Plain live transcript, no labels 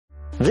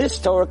This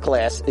Torah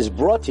class is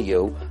brought to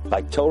you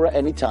by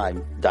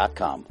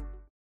TorahAnytime.com.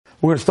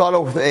 We're going to start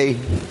off with a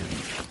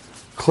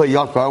Klei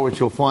Yakar, which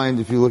you'll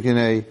find if you look in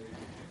a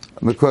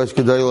Mekos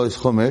Gedolos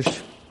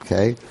Chumash.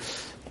 Okay,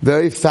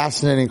 very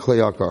fascinating Klei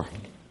Yakar.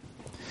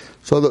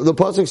 So the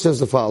pasuk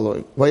says the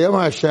following: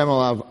 Vayamar Hashem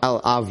al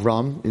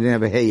Avram. You didn't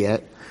have a hey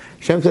yet.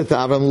 Hashem said to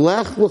Avram,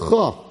 Lech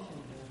Lecha.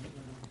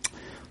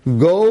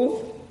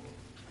 Go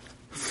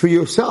for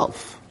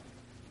yourself.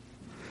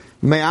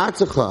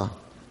 Me'atzecha,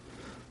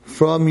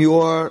 from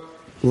your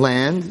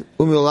land,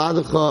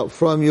 umiladecha,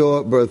 from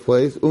your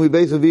birthplace,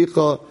 umibeis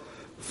avicha,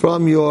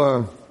 from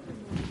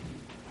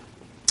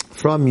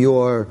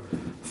your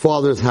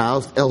father's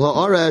house, el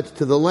ha'aretz,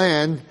 to the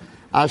land,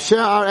 asher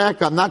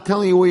arek. I'm not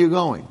telling you where you're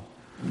going.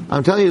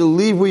 I'm telling you to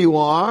leave where you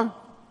are,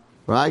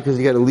 right? Because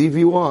you got to leave where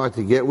you are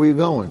to get where you're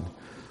going.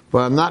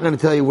 But I'm not going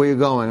to tell you where you're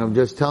going. I'm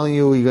just telling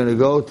you you're going to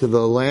go to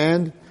the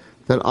land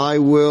that I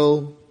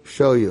will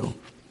show you.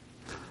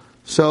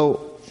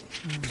 So,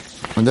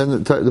 and then the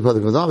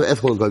pasuk goes on,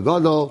 Echol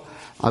gadol,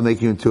 I'll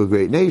make you into a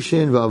great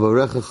nation,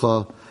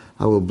 v'avarechecha,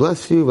 I will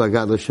bless you,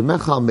 v'agad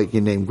l'shemecha, I'll make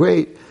your name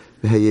great,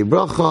 v'heyeh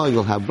bracha,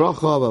 you'll have bracha,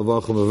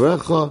 v'avarcha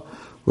v'avarecha,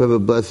 whoever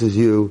blesses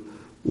you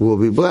will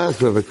be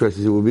blessed, whoever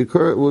curses you will be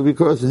cursed,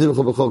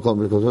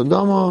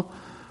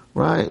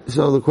 right?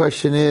 So the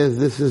question is,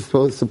 this is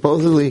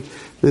supposedly,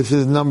 this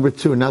is number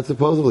 2, not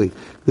supposedly,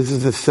 this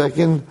is the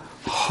second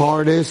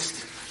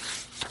hardest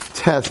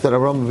test that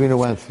Avraham Avinu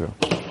went through.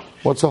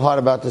 What's so hard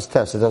about this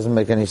test? It doesn't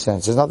make any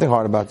sense. There's nothing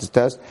hard about this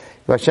test.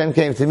 If Hashem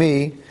came to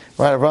me,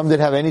 right, Avraham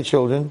didn't have any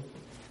children,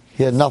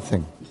 he had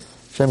nothing.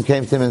 Hashem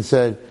came to him and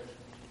said,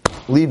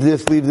 leave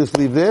this, but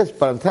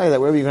I'm telling you that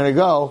wherever you're going to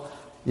go,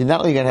 you're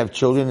not only going to have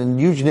children, and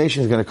a huge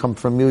nation is going to come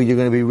from you, you're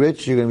going to be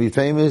rich, you're going to be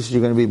famous,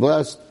 you're going to be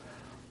blessed.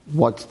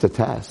 What's the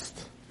test?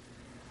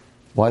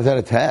 Why is that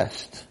a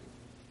test?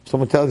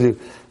 Someone tells you,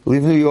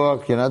 leave New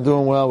York, you're not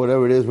doing well,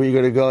 whatever it is, where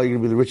you're going to go, you're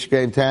going to be the richest guy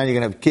in town, you're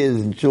going to have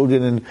kids and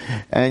children,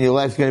 and your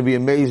life's going to be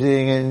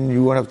amazing, and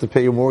you won't have to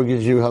pay your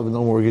mortgage, you have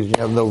no mortgage, you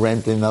have no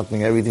rent and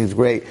nothing, everything's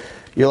great.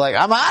 You're like,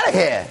 I'm out of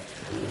here!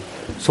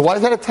 So why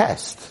is that a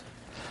test?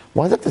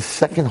 Why is that the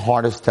second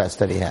hardest test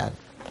that he had?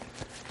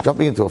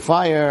 Jumping into a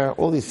fire,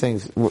 all these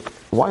things.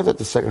 Why is that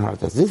the second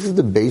hardest test? This is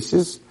the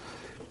basis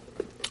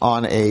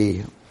on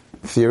a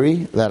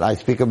theory that I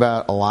speak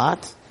about a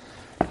lot,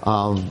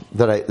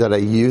 that I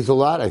use a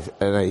lot,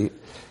 and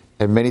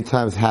many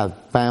times have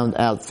found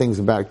out things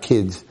about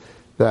kids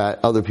that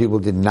other people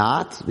did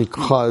not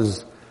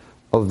because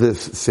of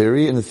this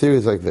theory. And the theory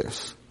is like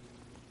this,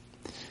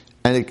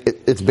 and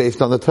it's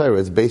based on the Torah.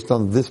 It's based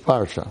on this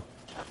parasha.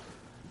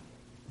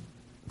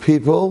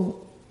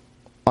 People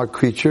are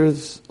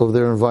creatures of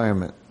their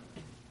environment.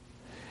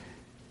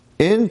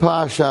 In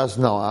Parashat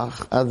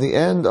Noach, at the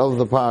end of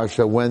the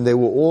parasha, when they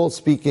were all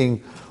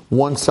speaking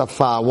one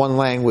safa, one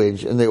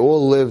language, and they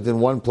all lived in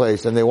one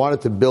place, and they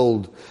wanted to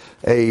build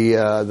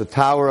the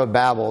Tower of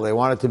Babel. They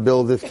wanted to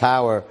build this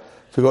tower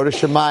to go to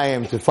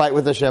Shemayim, to fight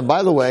with Hashem.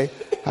 By the way,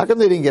 how come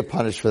they didn't get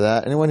punished for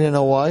that? Anyone here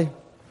know why?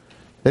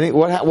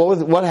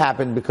 What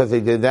happened because they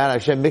did that?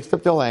 Hashem mixed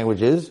up their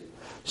languages,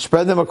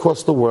 spread them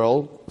across the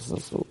world.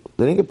 So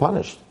they didn't get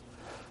punished.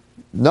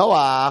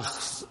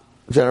 Noach's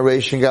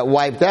generation got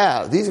wiped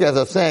out. These guys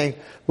are saying,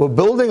 we're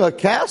building a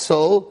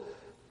castle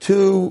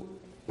to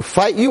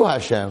fight you,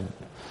 Hashem.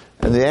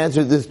 And the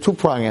answer, there's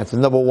 2-pronged answer.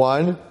 Number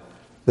 1,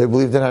 they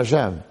believed in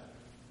Hashem.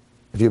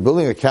 If you're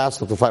building a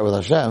castle to fight with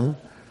Hashem,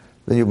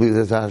 then you believe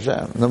in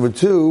Hashem. Number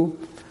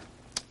 2,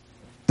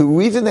 the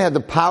reason they had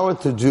the power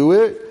to do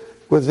it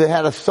was they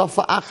had a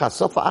safa achas.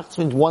 Safa achas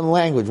means one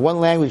language. One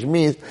language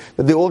means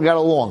that they all got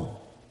along.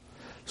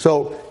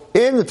 So,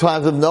 in the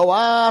times of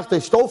Noach,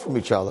 they stole from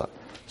each other.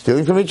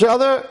 Stealing from each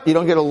other, you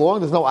don't get along,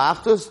 there's no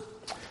achtas.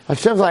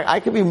 Hashem's like, I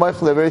can be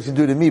Michael, everything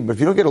to do to me, but if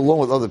you don't get along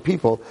with other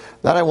people,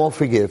 that I won't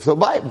forgive. So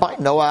by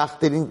Noach,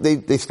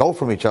 they stole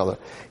from each other.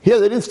 Here,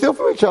 they didn't steal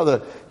from each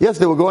other. Yes,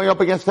 they were going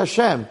up against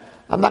Hashem.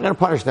 I'm not going to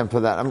punish them for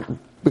that,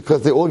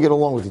 because they all get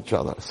along with each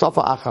other.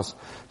 Safa achas.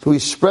 So he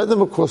spread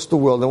them across the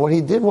world, and what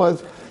he did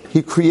was,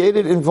 he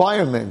created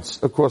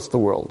environments across the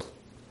world.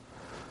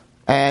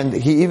 And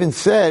he even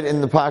said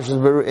in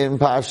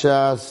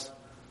Parashas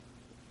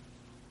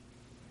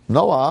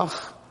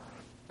Noach,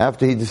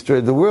 after he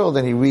destroyed the world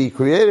and he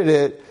recreated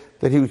it,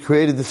 that he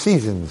created the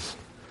seasons.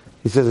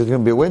 He says there's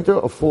going to be a winter,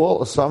 a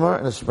fall, a summer,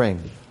 and a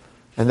spring.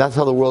 And that's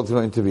how the world's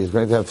going to be. It's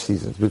going to have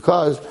seasons.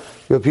 Because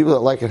you have people that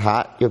like it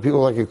hot, you have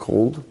people that like it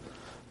cold,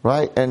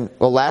 right? And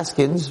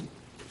Alaskans,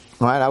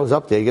 right, I was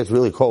up there, it gets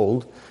really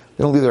cold.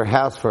 They don't leave their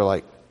house for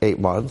like 8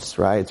 months,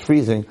 right? It's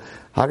freezing.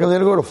 How come they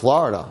don't go to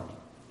Florida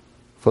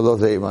for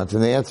those 8 months?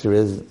 And the answer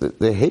is that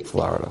they hate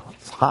Florida.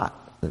 It's hot.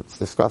 It's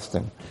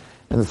disgusting.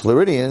 And the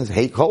Floridians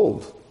hate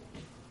cold.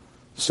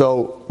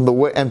 So,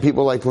 and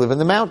people like to live in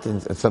the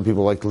mountains, and some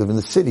people like to live in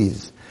the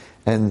cities.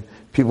 And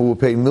people will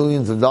pay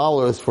millions of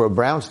dollars for a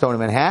brownstone in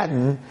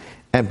Manhattan,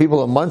 and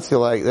people in Muncie are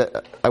like,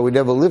 I would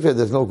never live here,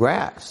 there's no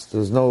grass.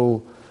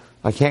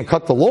 I can't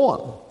cut the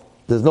lawn.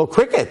 There's no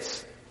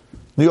crickets.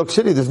 New York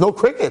City, there's no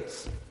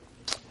crickets.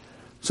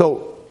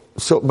 So,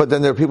 but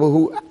then there are people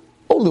who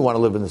only want to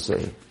live in the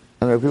city.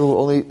 And there are people who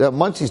only,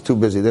 Muncie's too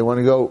busy. They want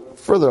to go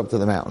further up to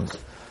the mountains.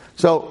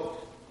 So,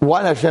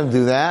 why did Hashem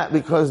do that?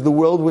 Because the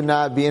world would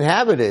not be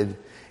inhabited.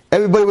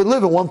 Everybody would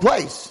live in one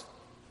place.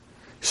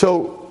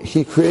 So,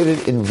 He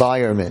created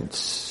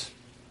environments.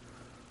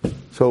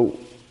 So,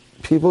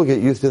 people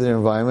get used to their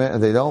environment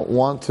and they don't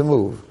want to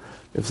move.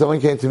 If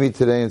someone came to me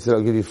today and said,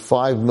 I'll give you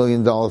 $5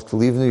 million to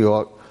leave New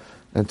York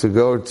and to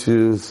go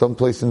to some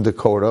place in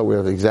Dakota, we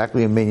have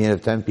exactly a minyan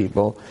of 10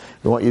 people,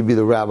 we want you to be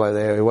the rabbi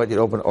there, we want you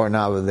to open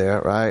Ornava there,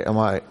 right? I'm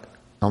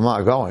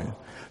not going.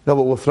 No,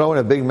 but we'll throw in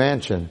a big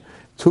mansion,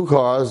 2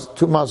 cars,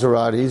 2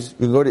 Maseratis, you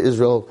can go to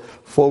Israel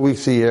 4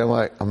 weeks a year.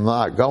 I'm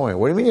not going.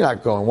 What do you mean you're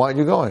not going? Why aren't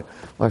you going?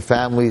 My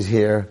family's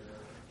here.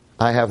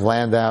 I have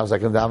Landau's. I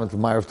can daven to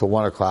Ma'ariv till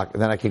 1 o'clock,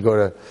 and then I can go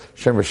to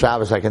Shomer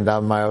Shabbos. I can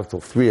daven Ma'ariv till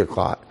 3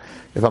 o'clock.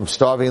 If I'm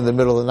starving in the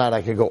middle of the night,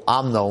 I can go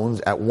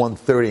Amnon's at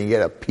 1:30 and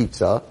get a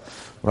pizza,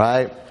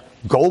 right?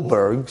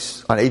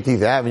 Goldberg's on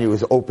 18th Avenue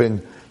is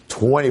open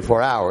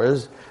 24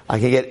 hours. I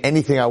can get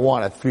anything I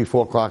want at 3,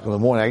 4 o'clock in the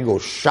morning. I can go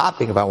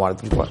shopping if I want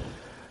at 3 o'clock.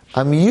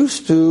 I'm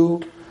used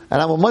to,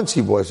 and I'm a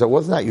Muncie boy, so I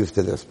was not used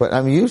to this, but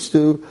I'm used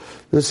to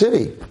the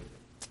city.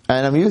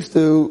 And I'm used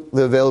to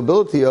the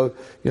availability of,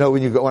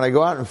 when I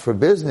go out for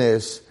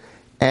business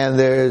and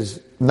there's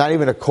not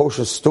even a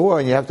kosher store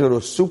and you have to go to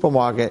a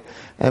supermarket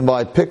and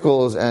buy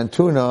pickles and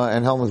tuna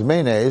and Hellmann's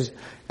mayonnaise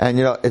and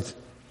it's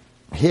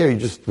here, you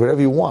just, whatever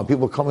you want.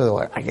 People come in, they're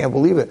like, I can't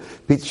believe it.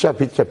 Pizza shop,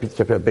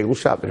 a bagel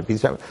shop, and a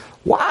pizza shop.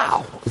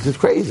 Wow, this is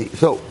crazy.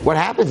 So what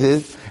happens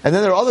is, and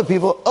then there are other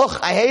people,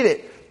 I hate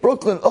it.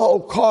 Brooklyn,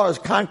 cars,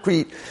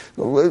 concrete,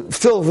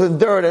 filled with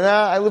dirt, and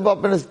I live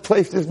up in this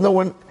place, there's no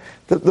one,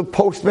 the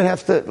postman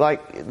has to,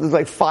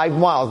 there's 5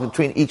 miles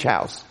between each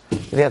house.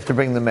 They have to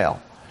bring the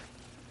mail.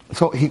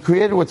 So He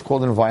created what's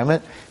called an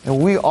environment,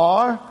 and we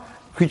are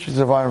creatures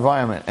of our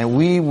environment, and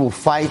we will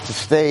fight to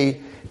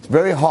stay. It's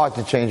very hard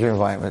to change your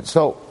environment.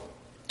 So,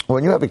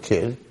 when you have a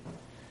kid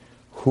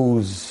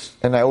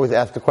and I always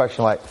ask the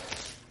question like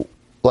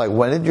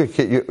when did your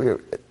kid,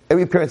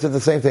 every parent says the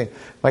same thing.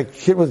 My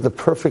kid was the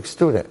perfect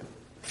student.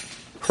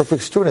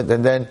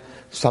 And then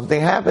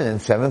something happened in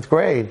 7th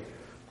grade.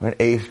 In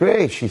 8th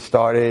grade, she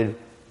started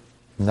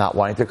not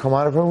wanting to come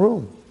out of her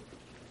room.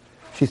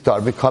 She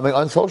started becoming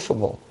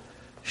unsociable.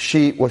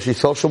 Was she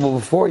sociable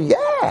before?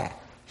 Yeah.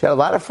 She had a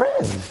lot of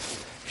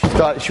friends.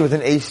 She was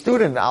an A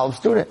student, an olive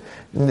student,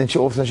 and then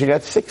all of a sudden she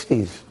got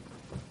 60s.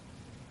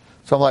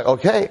 So I'm like,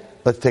 okay,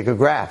 let's take a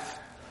graph.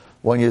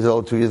 1 year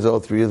old, 2 years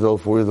old, 3 years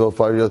old, 4 years old,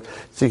 5 years old,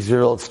 6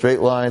 years old,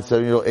 straight line,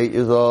 7 years old, 8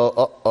 years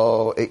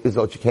old, 8 years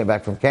old, she came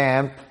back from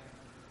camp,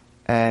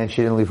 and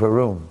she didn't leave her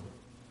room.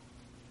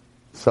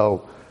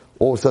 So,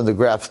 all of a sudden the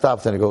graph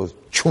stops and it goes,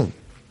 choom.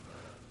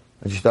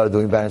 And she started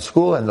doing bad in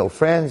school and no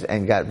friends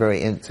and got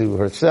very into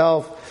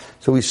herself.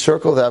 So we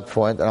circled that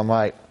point and I'm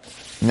like,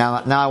 now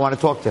I want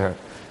to talk to her.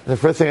 And the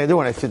first thing I do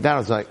when I sit down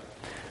is like,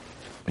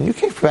 when you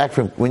came back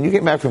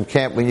from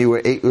camp when you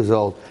were 8 years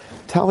old,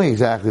 tell me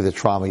exactly the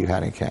trauma you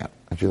had in camp.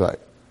 And she's like,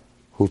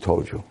 who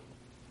told you?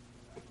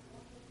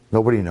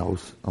 Nobody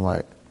knows. I'm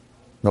like,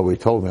 nobody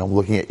told me. I'm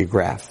looking at your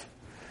graph.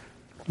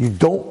 You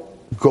don't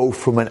go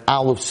from an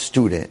olive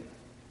student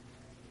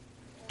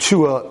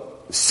to a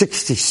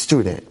 60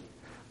 student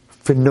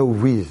for no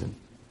reason.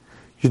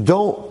 You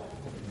don't,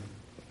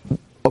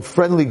 a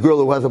friendly girl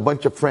who has a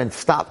bunch of friends,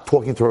 stop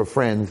talking to her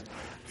friends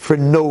for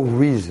no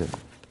reason.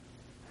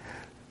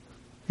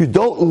 You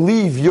don't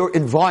leave your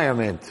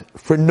environment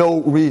for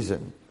no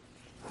reason.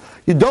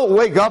 You don't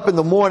wake up in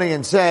the morning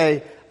and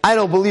say, I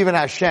don't believe in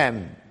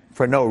Hashem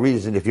for no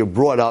reason if you're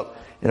brought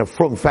up in a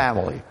frum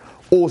family.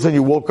 All of a sudden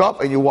you woke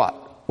up and you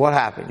what? What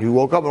happened? You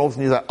woke up and all of a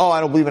sudden you're like, I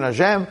don't believe in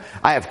Hashem.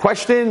 I have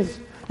questions.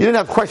 You didn't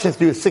have questions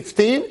till you were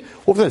 16?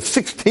 All of a sudden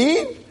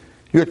 16?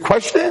 You had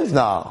questions?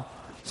 No.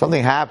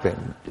 Something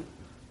happened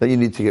that you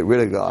need to get rid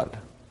of God.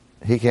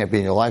 He can't be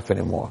in your life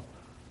anymore.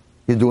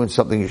 You're doing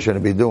something you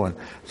shouldn't be doing.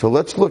 So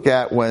let's look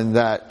at when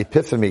that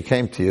epiphany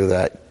came to you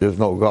that there's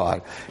no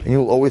God. And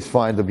you'll always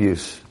find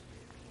abuse.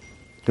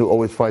 You'll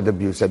always find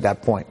abuse at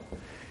that point.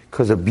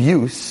 Because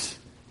abuse,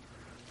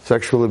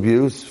 sexual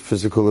abuse,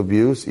 physical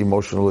abuse,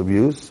 emotional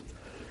abuse,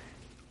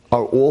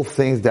 are all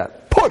things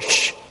that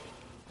push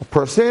a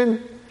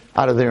person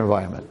out of their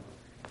environment.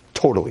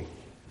 Totally.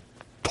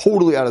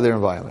 Totally out of their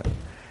environment.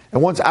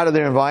 And once out of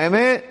their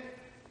environment,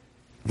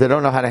 they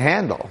don't know how to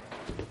handle.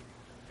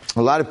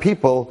 A lot of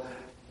people,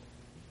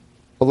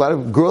 a lot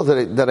of girls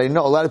that I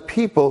know, a lot of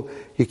people,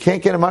 you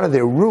can't get them out of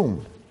their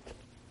room.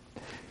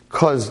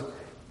 Because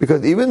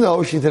even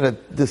though she's in a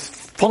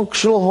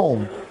dysfunctional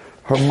home,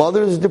 her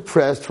mother is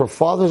depressed, her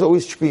father's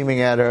always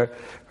screaming at her,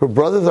 her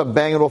brothers are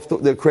banging off,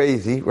 they're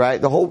crazy, right?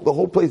 The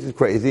whole place is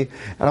crazy.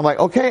 And I'm like,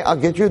 okay, I'll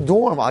get you a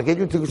dorm. I'll get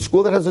you to a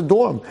school that has a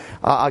dorm.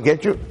 I'll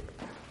get you.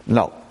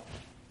 No.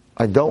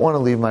 I don't want to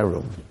leave my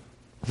room.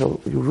 So,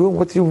 your room,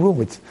 what's your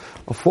room? It's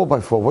a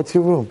 4x4. What's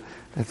your room?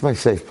 That's my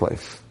safe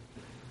place.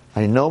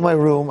 I know my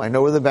room. I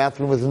know where the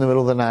bathroom is in the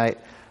middle of the night.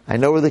 I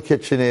know where the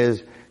kitchen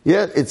is.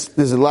 Yeah,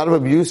 there's a lot of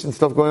abuse and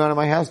stuff going on in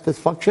my house,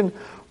 dysfunction,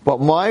 But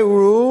my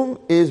room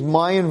is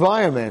my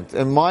environment.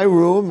 And my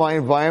room, my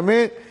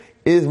environment,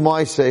 is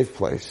my safe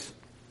place.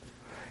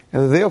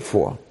 And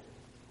therefore,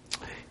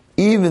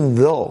 even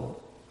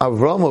though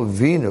Avraham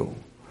Avinu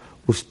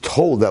was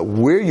told that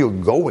where you're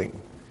going,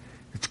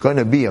 it's going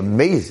to be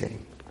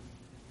amazing,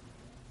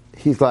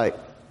 he's like,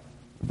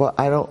 but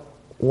I don't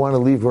want to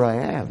leave where I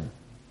am.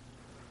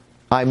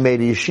 I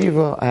made a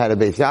yeshiva, I had a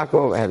Beis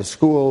Yaakov, I had a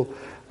school,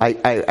 I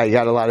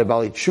got a lot of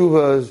Bali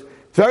Tshuvas.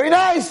 Very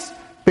nice,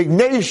 big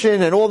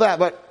nation and all that,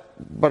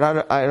 but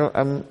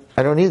I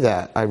don't need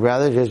that. I'd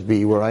rather just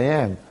be where I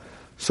am.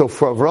 So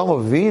for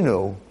Avraham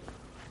Avinu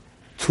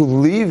to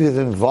leave his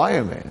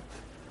environment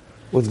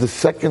was the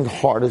second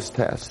hardest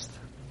test.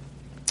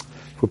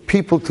 For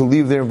people to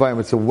leave their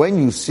environment. So when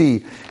you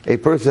see a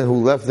person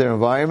who left their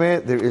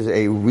environment, there is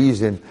a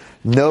reason.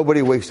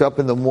 Nobody wakes up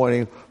in the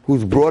morning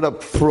who's brought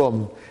up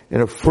in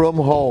a from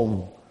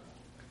home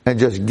and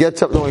just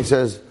gets up and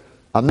says,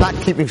 I'm not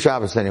keeping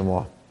Shabbos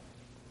anymore.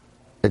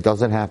 It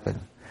doesn't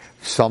happen.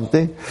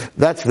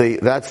 That's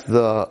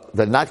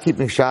the not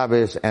keeping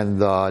Shabbos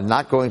and the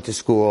not going to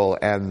school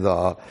and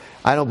the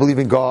I don't believe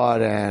in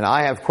God and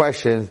I have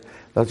questions.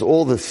 Those are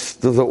all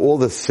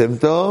the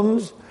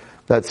symptoms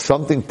that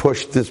something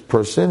pushed this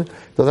person.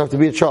 Doesn't have to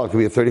be a child, it could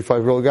be a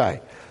 35-year-old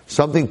guy.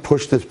 Something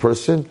pushed this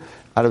person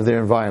out of their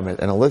environment.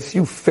 And unless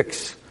you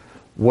fix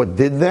what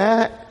did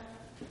that,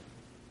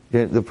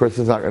 the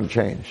person's not going to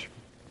change.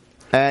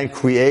 And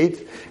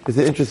create is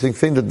an interesting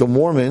thing that the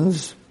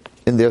Mormons,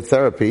 in their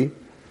therapy,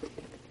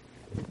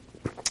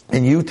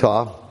 in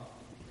Utah,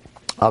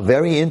 are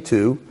very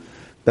into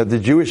that the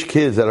Jewish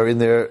kids that are in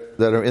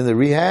the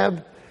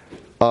rehab,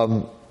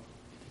 go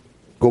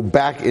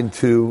back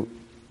into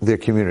their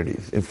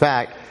communities. In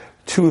fact,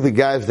 two of the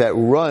guys that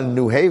run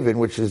New Haven,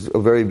 which is a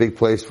very big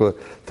place for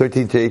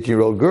 13 to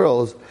 18-year-old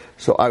girls.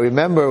 So I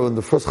remember when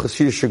the first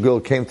Hasidic girl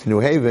came to New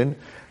Haven,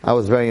 I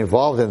was very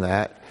involved in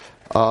that.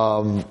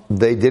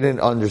 They didn't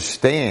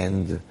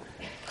understand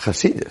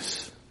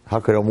Hasidus.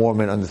 How could a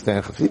Mormon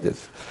understand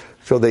Hasidus?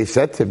 So they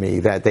said to me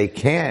that they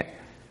can't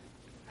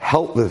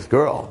help this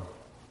girl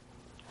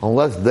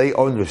unless they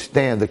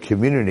understand the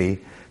community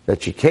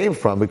that she came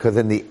from, because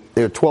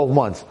they're 12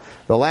 months.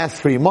 The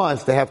last 3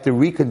 months, they have to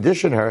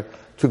recondition her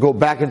to go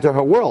back into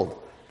her world.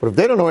 But if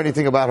they don't know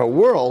anything about her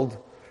world,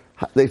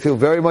 they feel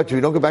very much, if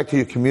you don't go back to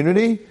your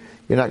community,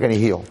 you're not going to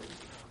heal.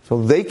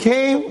 So they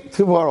came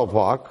to Borough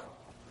Park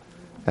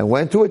and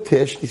went to a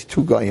tish, these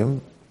two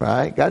goyim,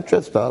 right? Got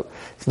dressed up.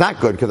 It's not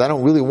good because I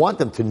don't really want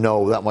them to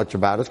know that much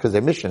about us because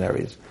they're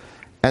missionaries.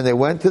 And they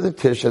went to the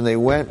tish and they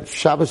went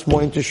Shabbos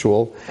morning to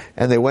shul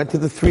and they went to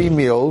the 3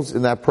 meals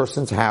in that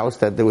person's house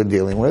that they were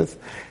dealing with,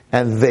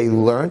 and they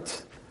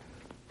learnt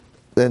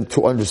then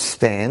to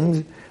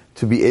understand,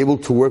 to be able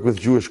to work with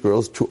Jewish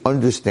girls, to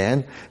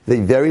understand.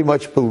 They very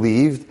much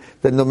believed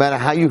that no matter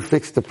how you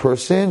fix the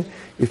person,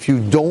 if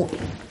you don't,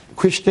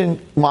 Christian,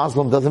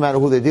 Muslim, doesn't matter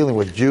who they're dealing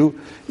with, Jew,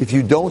 if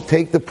you don't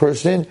take the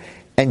person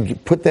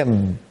and put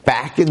them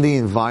back in the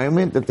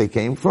environment that they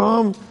came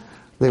from,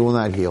 they will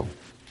not heal.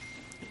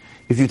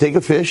 If you take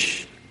a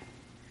fish,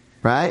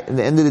 right, at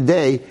the end of the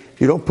day, if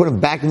you don't put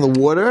him back in the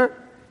water,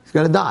 he's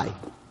going to die.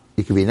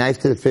 You can be nice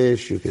to the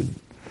fish, you could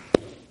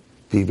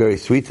be very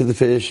sweet to the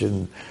fish,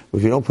 and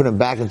if you don't put him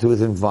back into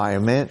his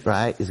environment,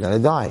 right, he's going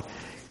to die.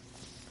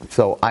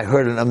 So I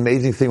heard an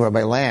amazing thing,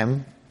 Rabbi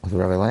Lamb. Was it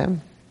Rabbi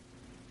Lamb?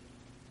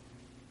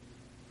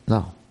 No,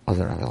 it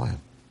wasn't Rabbi Lamb.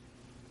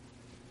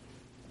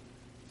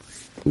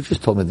 Who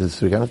just told me this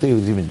week? I don't think it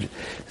was even...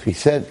 He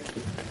said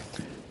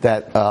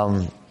that...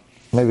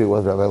 maybe it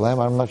was Rabbi Lamb,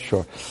 I'm not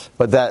sure.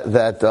 But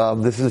that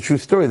this is a true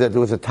story, that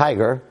there was a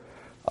tiger,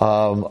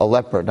 a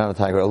leopard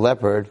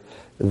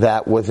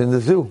that was in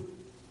the zoo.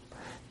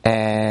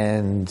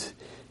 And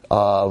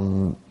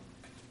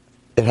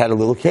it had a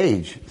little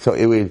cage. So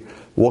it would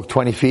walk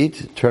 20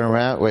 feet, turn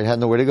around, it had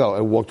nowhere to go.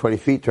 It would walk 20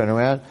 feet, turn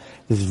around.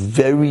 This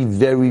very,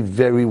 very,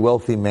 very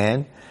wealthy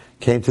man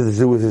came to the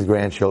zoo with his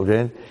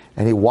grandchildren,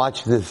 and he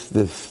watched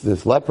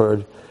this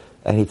leopard,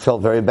 and he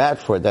felt very bad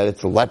for it, that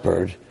it's a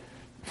leopard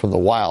from the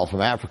wild,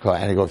 from Africa,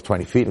 and it goes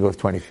 20 feet, it goes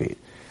 20 feet.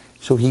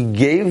 So he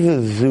gave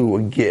the zoo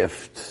a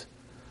gift,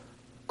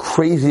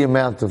 crazy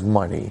amount of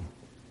money,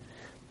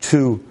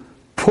 to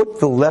put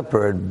the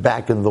leopard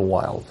back in the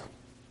wild.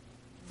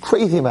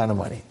 Crazy amount of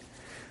money.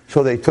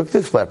 So they took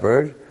this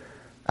leopard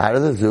out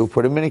of the zoo,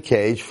 put him in a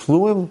cage,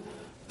 flew him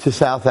to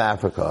South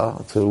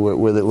Africa, to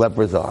where the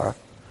leopards are,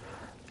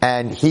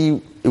 and he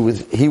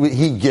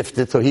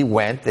gifted, so he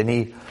went, and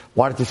he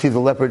wanted to see the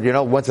leopard,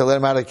 once they let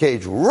him out of the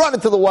cage, run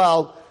into the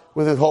wild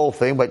with his whole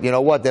thing, but you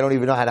know what? They don't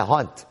even know how to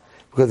hunt,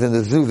 because in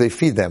the zoo they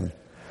feed them,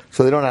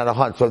 so they don't know how to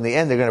hunt. So in the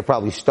end, they're going to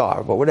probably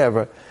starve, but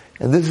whatever.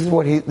 And this is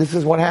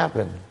what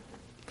happened.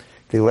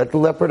 They let the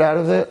leopard out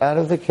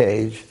of the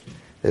cage.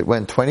 It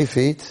went 20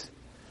 feet,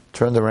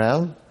 turned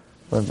around,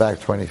 went back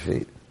 20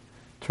 feet,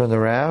 turned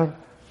around,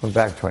 went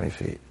back 20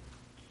 feet.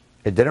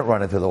 It didn't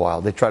run into the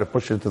wild. They tried to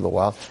push it into the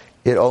wild.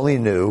 It only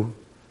knew,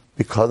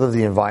 because of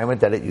the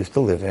environment that it used to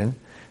live in,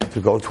 to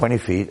go 20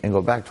 feet and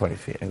go back 20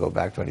 feet and go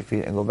back 20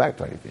 feet and go back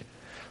 20 feet.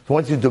 So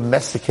once you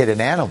domesticate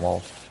an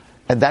animal,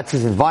 and that's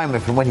his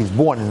environment from when he's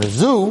born in the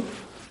zoo,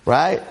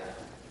 right?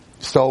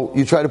 So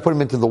you try to put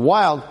him into the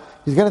wild,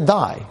 he's going to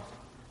die.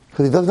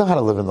 Because he doesn't know how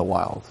to live in the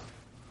wild.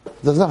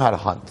 He doesn't know how to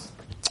hunt.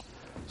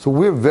 So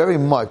we're very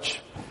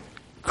much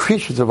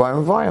creatures of our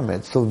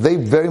environment. So they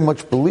very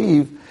much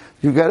believe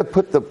you got to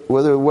put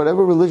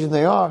whatever religion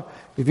they are,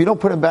 if you don't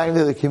put them back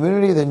into the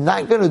community, they're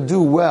not going to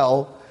do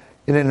well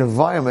in an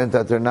environment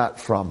that they're not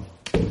from.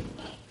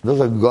 Those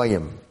are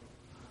goyim.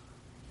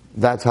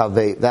 That's how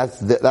they do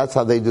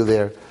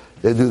their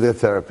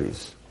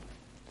therapies.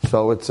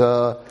 So it's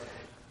so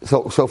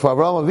for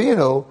Avraham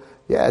Avinu,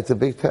 yeah, it's a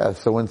big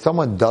test. So when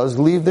someone does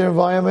leave their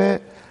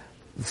environment,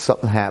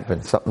 something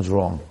happens, something's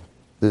wrong.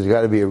 There's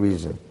got to be a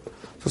reason.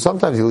 So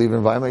sometimes you leave an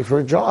environment for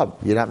a job.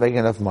 You're not making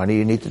enough money,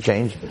 you need to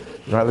change.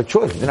 You don't have a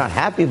choice. If you're not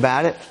happy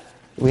about it,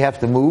 we have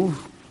to move.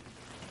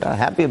 You're not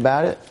happy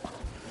about it.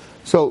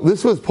 So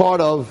this was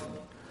part of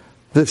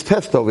this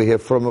test over here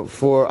for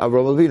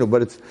Avraham Avinu,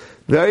 but it's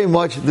very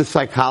much the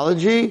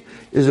psychology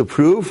is a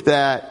proof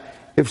that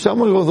if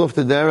someone goes off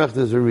the derech,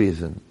 there's a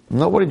reason.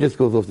 Nobody just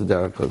goes off the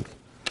derech because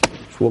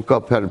woke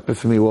up, had an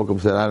epiphany, woke up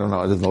and said, I don't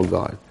know, there's no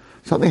God.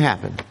 Something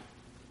happened.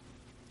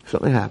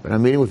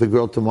 I'm meeting with a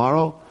girl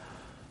tomorrow,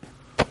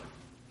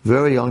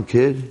 very young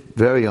kid,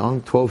 very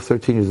young, 12,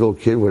 13 years old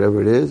kid,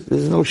 whatever it is.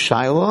 There's no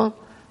shaila,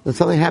 then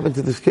something happened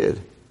to this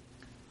kid.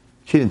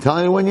 She didn't tell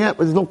anyone yet,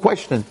 but there's no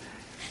question.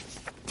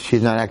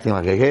 She's not acting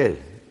like a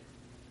kid.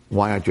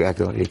 Why aren't you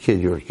acting like a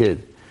kid? You're a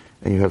kid.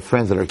 And you have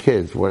friends that are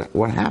kids.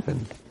 What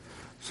happened?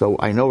 So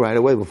I know right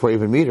away before I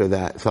even meet her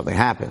that something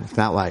happened. It's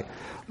not like,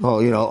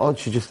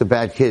 she's just a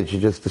bad kid. She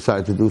just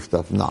decided to do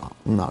stuff. No,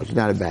 she's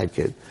not a bad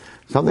kid.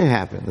 Something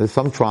happened. There's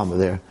some trauma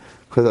there.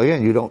 Because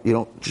again, you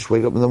don't just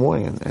wake up in the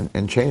morning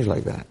and change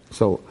like that.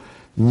 So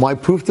my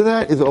proof to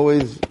that is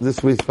always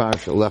this week's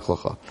Parashat, Lech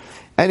Lecha.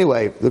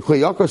 Anyway, the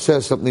Kliyakar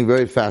says something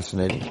very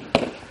fascinating.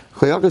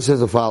 Kliyakar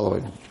says the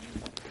following.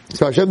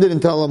 So Hashem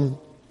didn't tell him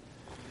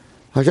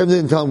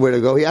where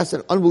to go. He asked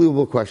an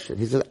unbelievable question.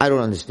 He said, I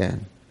don't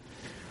understand.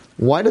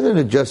 Why doesn't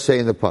it just say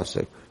in the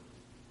pasuk,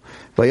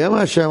 Vayam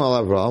Hashem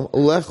al Avram,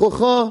 Lech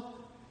Lecha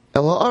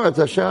el ha'aretz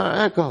asher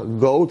areka.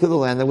 Go to the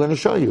land I'm going to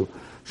show you.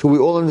 So we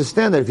all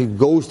understand that if he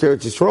goes to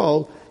Eretz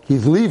Yisrael,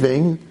 he's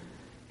leaving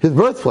his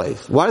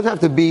birthplace. Why does it have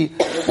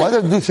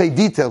to say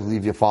details?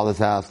 Leave your father's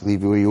house,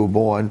 leave where you were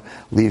born,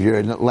 leave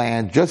your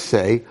land. Just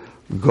say,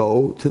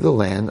 go to the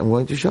land I'm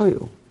going to show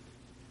you.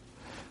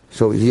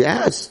 So he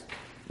asked,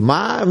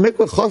 Ma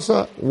mikvah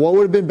chosa, what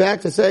would have been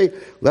bad to say,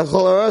 Lech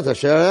ha'aretz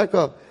asher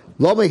areka?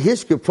 Lo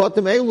mehiske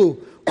pratim elu.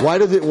 Why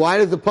does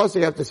the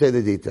pasuk have to say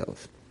the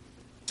details?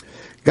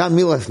 Gam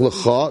milas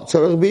lecha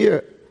tzarech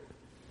b'ir.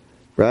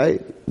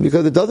 Right?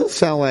 Because it doesn't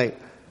sound like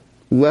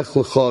Lech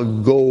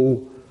Lecha,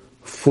 go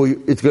for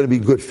you, it's going to be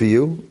good for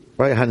you.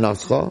 Right?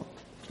 Hanascha.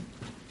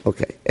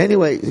 Okay.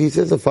 Anyway, he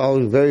says the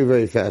following, very,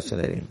 very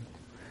fascinating.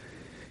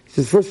 He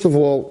says, first of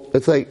all,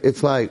 it's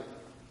like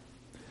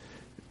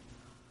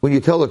when you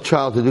tell a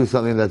child to do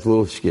something that's a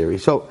little scary.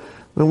 So,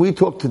 when we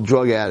talk to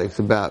drug addicts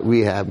about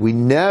rehab, we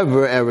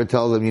never ever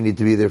tell them you need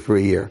to be there for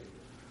a year.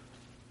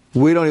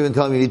 We don't even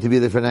tell them you need to be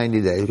there for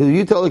 90 days. Because if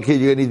you tell a kid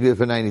you're going to need to be there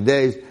for 90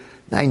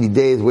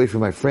 days away from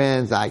my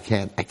friends, I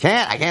can't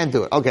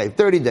do it. Okay,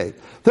 30 days.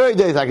 30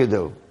 days I could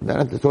do.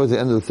 Then towards the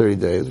end of the 30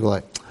 days,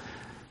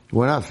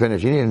 we're not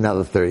finished. You need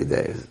another 30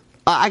 days.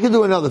 I can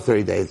do another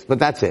 30 days, but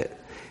that's it.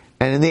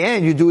 And in the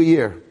end, you do a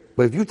year.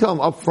 But if you tell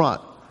them up front,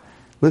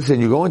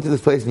 listen, you're going to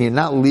this place and you're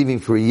not leaving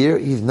for a year,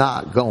 he's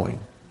not going.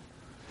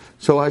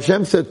 So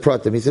Hashem said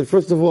pratim. He said,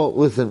 first of all,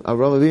 listen,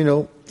 Avraham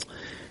Avinu,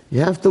 you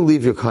have to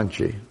leave your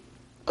country.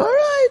 All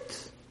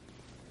right.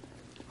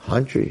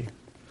 Country.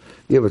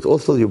 Yeah, but it's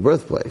also your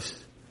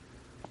birthplace.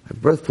 My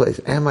birthplace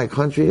and my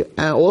country.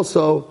 And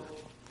also,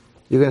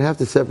 you're going to have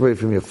to separate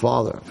from your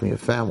father, from your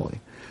family.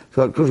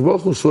 So Kosh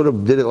Baruch Hu sort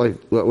of did it like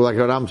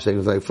what I'm saying.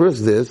 It's like,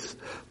 first this,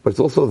 but it's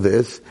also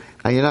this,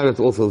 and you're not going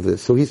to also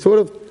this. So he sort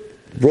of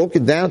broke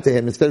it down to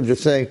him instead of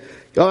just saying,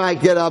 all right,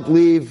 get up,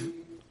 leave.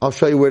 I'll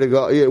show you where to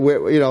go.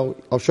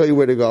 I'll show you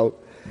where to go.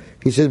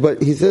 He says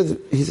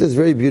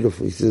very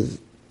beautifully. He says,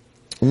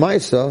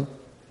 Maisa,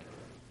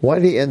 why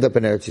did he end up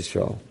in Eretz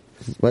Yisrael?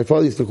 My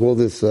father used to call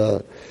this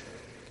the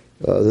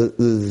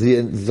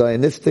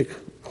Zionistic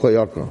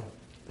Kliyakar.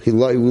 We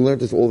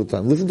learned this all the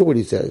time. Listen to what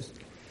he says.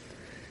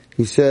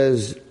 He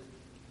says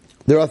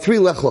there are 3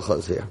 Lech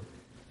Lechas here.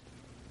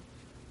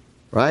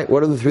 Right?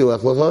 What are the 3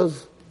 Lech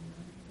Lechas?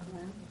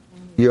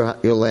 Your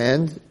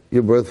land,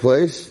 your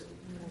birthplace,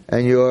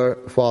 and your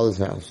father's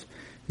house.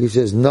 He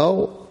says,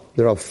 no,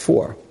 there are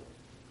 4.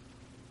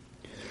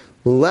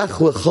 Lech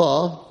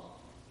Lecha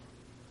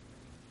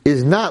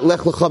is not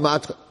Lech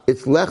Lecha,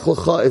 it's Lech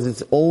Lecha is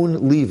its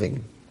own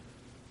leaving.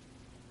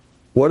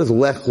 What is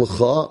Lech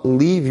Lecha?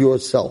 Leave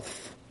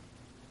yourself.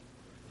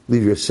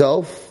 Leave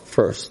yourself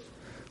first.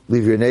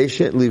 Leave your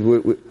nation,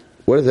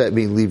 what does that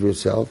mean, leave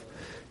yourself?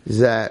 Is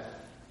that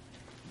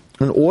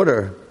in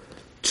order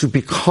to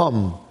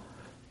become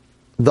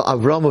the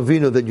Avraham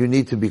Avinu that you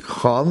need to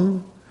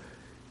become,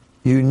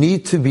 you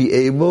need to be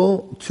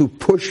able to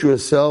push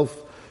yourself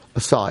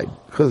aside.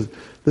 Because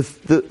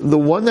the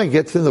one that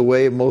gets in the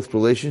way of most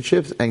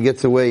relationships and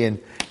gets away in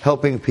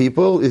helping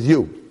people is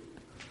you.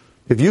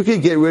 If you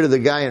can get rid of the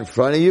guy in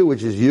front of you,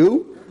 which is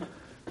you,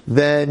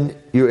 then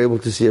you're able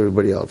to see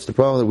everybody else. The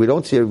problem that we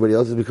don't see everybody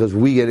else is because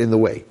we get in the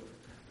way.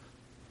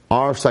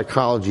 Our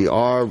psychology,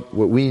 what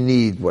we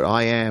need, what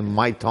I am,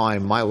 my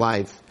time, my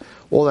life,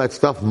 all that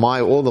stuff,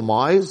 all the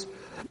my's,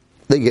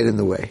 they get in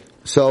the way.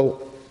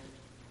 So,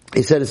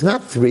 he said it's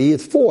not 3,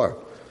 it's 4.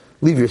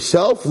 Leave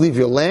yourself, leave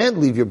your land,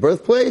 leave your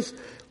birthplace,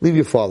 leave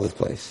your father's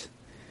place.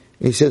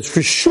 And he says,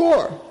 for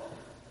sure,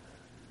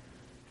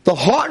 the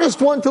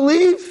hardest one to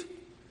leave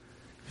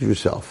is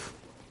yourself.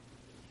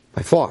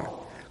 By far.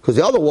 Because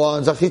the other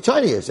ones are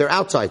chitanias, they're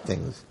outside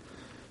things.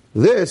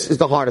 This is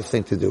the hardest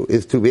thing to do,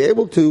 is to be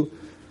able to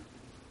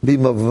be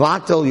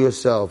mavatel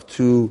yourself,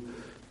 to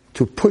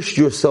push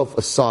yourself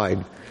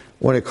aside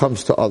when it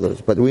comes to others.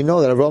 But we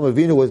know that Avraham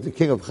Avinu was the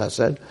king of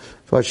Chesed.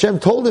 So Hashem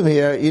told him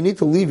here, you need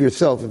to leave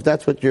yourself if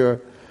that's what you're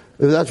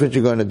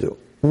going to do.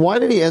 Why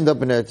did he end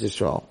up in Eretz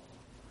Yisrael?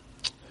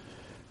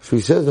 So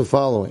he says the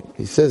following.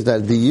 He says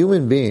that the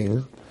human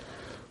being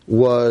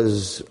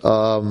was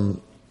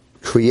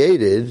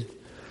created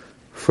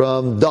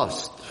from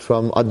dust,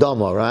 from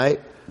Adama, right?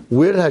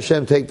 Where did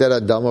Hashem take that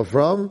Adama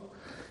from?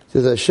 He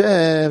says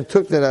Hashem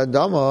took that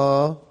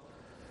Adama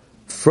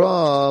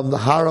from the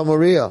Har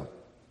HaMoriah,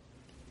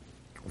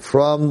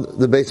 from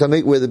the Beis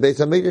HaMikdash, where the Beis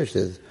HaMikdash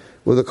is,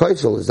 where the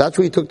Kaisel is. That's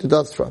where he took the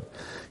dust from.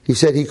 He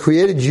said he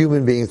created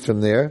human beings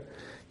from there.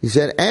 He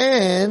said,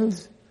 and,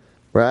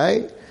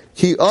 right,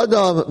 Ki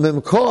Adam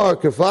Memkar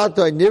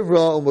Kefatoi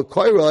Nivra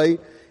Umakoiroi,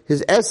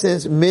 his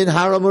essence, Min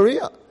Har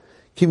HaMoriah.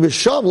 Ki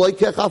Misham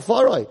Loikech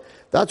Afaroi.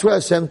 That's where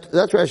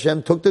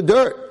Hashem took the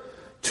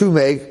dirt to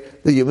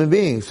make the human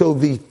being. So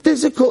the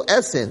physical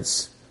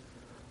essence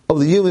of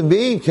the human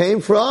being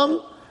came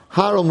from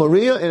Har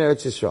HaMoriah in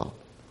Eretz Yisrael.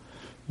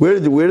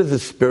 Where does the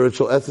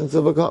spiritual essence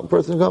of a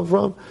person come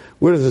from?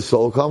 Where does the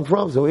soul come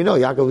from? So we know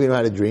Yaakov Avinu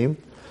had a dream,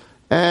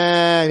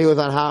 and he was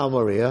on Har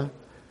HaMoriah,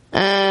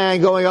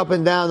 and going up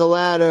and down the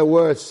ladder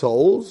were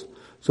souls.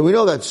 So we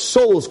know that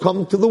souls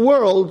come to the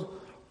world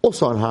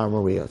also on Har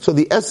HaMoriah. So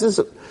the essence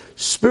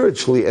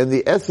spiritually and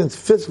the essence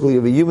physically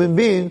of a human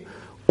being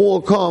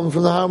all come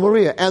from the Har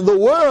HaMoriah. And the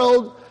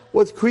world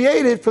was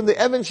created from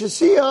the Even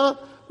Shasiah,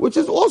 which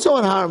is also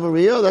on Har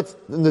HaMoriah. That's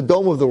in the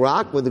dome of the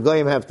rock, where the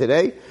Goyim have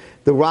today.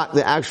 The rock,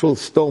 the actual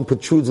stone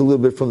protrudes a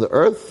little bit from the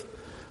earth,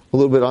 a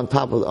little bit on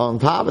top,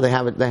 and they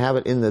have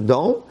it in the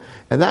dome.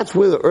 And that's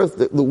where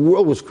the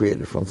world was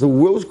created from. So the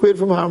world was created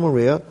from Har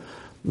HaMoriah.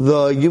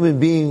 The human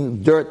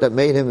being, dirt that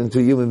made him into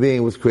a human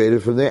being was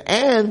created from there,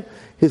 and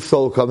his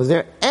soul comes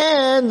there.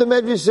 And the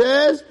Medrash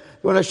says,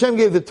 when Hashem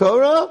gave the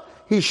Torah,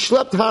 he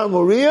schlepped Har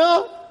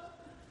HaMoriah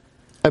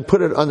and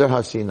put it under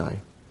Har Sinai.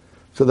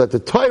 So that the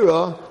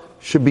Torah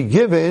should be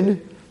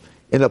given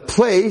in a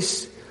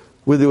place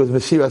where there was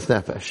Mesiras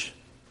Nefesh,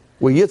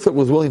 where Yitzchak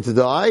was willing to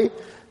die.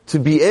 To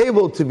be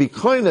able to be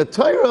kind of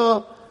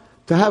Torah,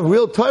 to have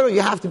real Torah,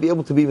 you have to be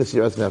able to be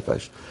Mesiras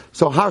Nefesh.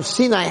 So Har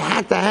Sinai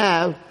had to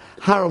have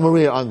Har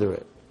HaMoriah under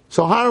it.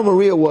 So Har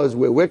HaMoriah was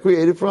where we're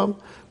created from,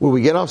 where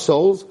we get our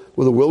souls,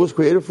 where the world was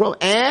created from,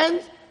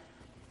 and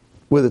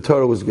where the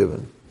Torah was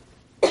given,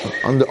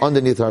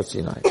 underneath Har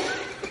Sinai.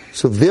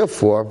 So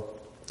therefore,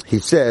 he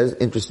says,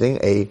 interesting,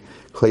 a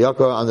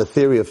Chayakar on the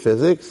theory of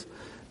physics,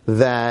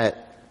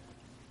 that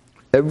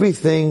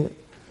everything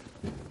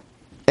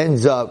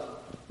ends up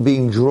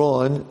being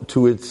drawn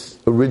to its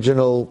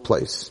original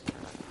place.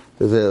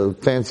 There's a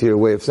fancier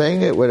way of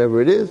saying it,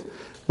 whatever it is.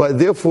 But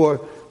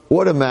therefore,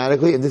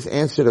 automatically, and this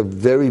answered a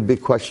very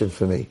big question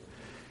for me,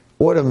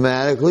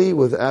 automatically,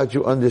 without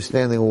you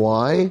understanding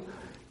why,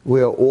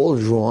 we are all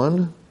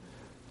drawn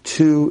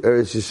to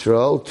Eretz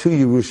Yisrael, to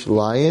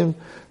Yerushalayim,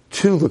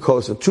 to the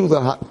Kosa, to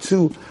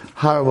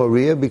Har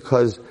HaMoriah,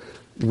 because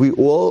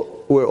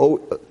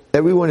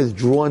everyone is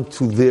drawn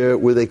to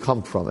where they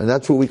come from, and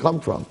that's where we come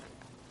from.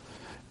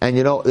 And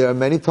there are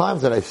many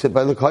times that I sit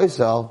by the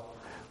Kaisel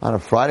on a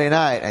Friday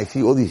night, I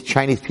see all these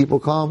Chinese people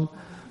come,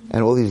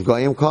 and all these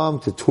Goyim come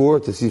to tour,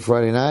 to see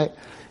Friday night,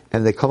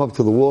 and they come up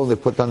to the wall, and they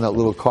put down that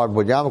little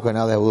cardboard yarmulke,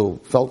 now they have a little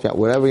felt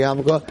whatever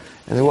yarmulke,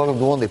 and they walk up to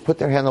the wall, and they put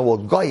their hand on the wall,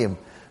 Goyim,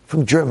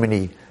 from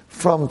Germany,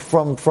 from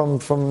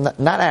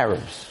not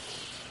Arabs,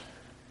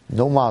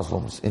 no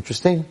Muslims.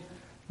 Interesting?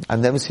 I've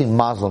never seen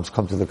Muslims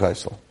come to the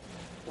Kaisel.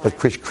 But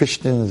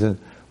Christians, and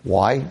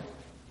why?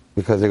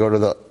 Because they go to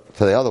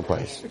the other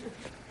place.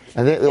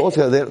 And they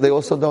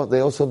also don't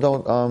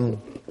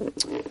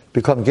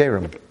become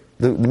Gerim.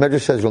 The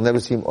Medrash says you'll never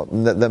see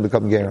them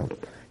become Gerim.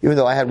 Even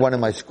though I had one in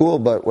my school,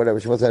 but whatever,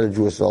 she must have had a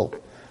Jewish soul.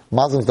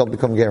 Muslims don't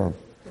become Gerim.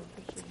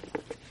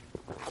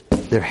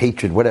 Their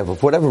hatred, whatever,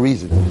 for whatever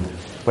reason.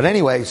 But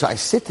anyway, so I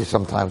sit there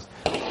sometimes,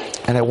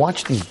 and I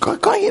watch these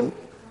Goyim,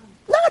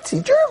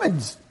 Nazi,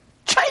 Germans,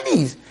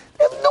 Chinese.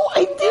 They have no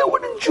idea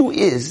what a Jew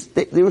is.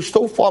 They were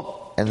so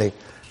far, and they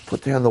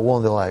put their hand on the wall,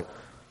 and they're like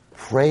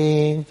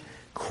praying,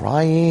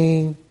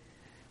 crying,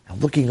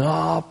 and looking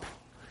up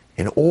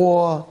in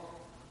awe.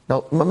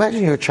 Now,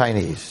 imagine you're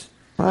Chinese,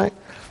 right?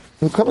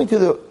 You're coming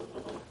to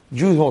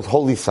Jews' most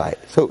holy site.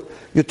 So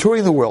you're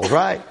touring the world,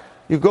 right?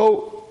 You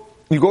go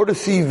to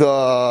see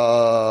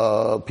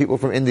the people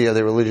from India,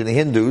 their religion, the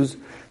Hindus.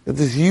 There's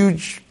this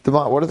huge,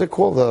 what is it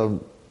called?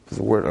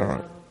 The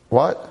word,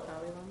 what?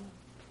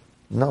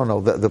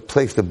 No, the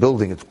place, the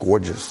building, it's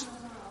gorgeous.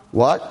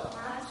 What?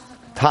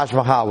 Taj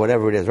Mahal,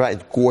 whatever it is, right?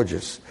 It's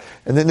gorgeous.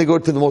 And then they go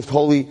to the most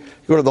holy, you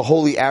go to the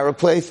holy Arab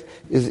place,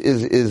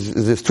 is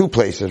there's two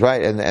places,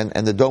 right?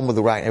 And the Dome of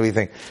the Rock and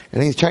everything.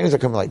 And these Chinese are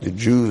coming like, the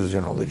Jews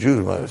want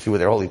to see what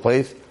their holy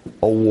place?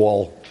 A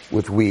wall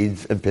with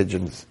weeds and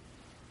pigeons.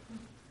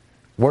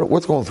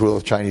 What's going through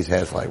those Chinese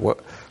heads like?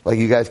 What, like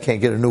you guys can't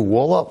get a new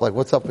wall up? Like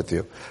what's up with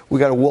you? We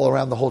got a wall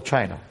around the whole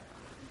China.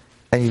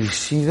 And you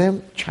see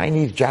them,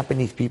 Chinese,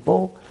 Japanese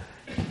people,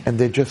 and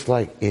they're just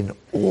like in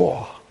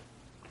awe.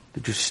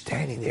 They're just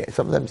standing there.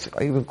 Some of them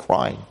are even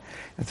crying.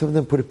 And some of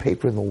them put a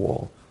paper in the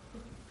wall.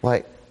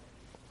 Like,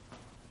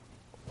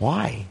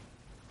 why?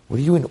 What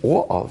are you in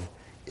awe of?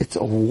 It's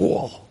a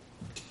wall.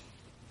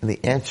 And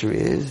the answer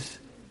is,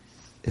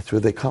 it's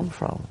where they come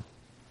from.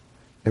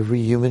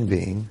 Every human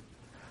being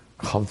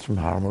comes from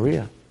Har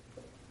Maria.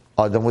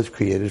 Adam was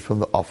created from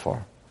the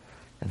Afar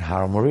and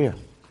Har Maria.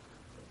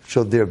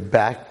 So they're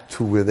back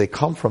to where they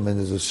come from, and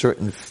there's a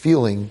certain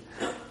feeling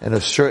and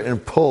a certain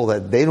pull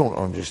that they don't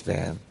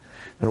understand.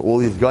 And all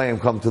these Goyim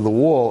come to the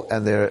wall,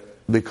 and the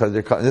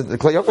Klei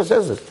Yakar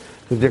says this,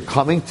 because they're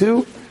coming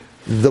to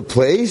the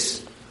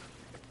place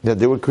that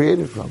they were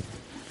created from.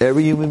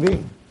 Every human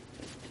being.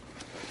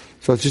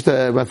 So it's just,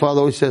 my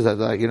father always says that,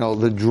 like,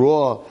 the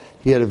draw,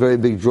 he had a very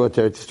big draw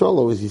to Eretz Yisrael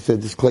always. He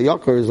said this Klei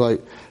Yakar is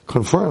like,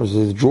 confirms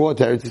his draw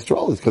to Eretz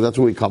Yisrael, because that's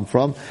where we come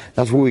from,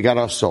 that's where we got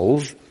our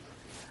souls,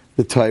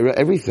 the Torah,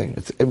 everything.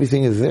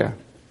 Everything is there.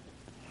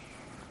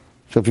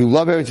 So if you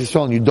love Eretz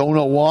Yisrael and you don't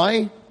know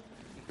why,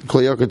 the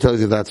Klei Yakar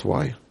tells you that's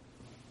why.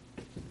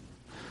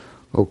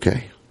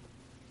 Okay.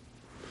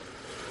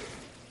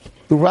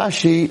 The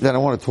Rashi that I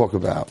want to talk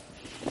about,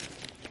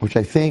 which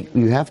I think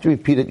you have to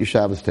repeat at your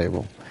Shabbos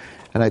table.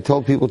 And I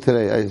told people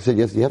today, I said,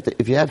 yes,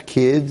 if you have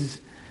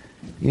kids,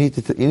 you need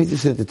to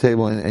sit at the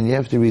table and you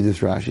have to read this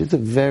Rashi.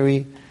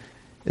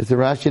 It's a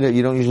Rashi that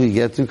you don't usually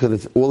get to, because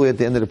it's all the way at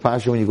the end of the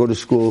Pasha when you go to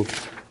school.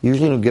 You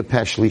usually don't get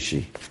past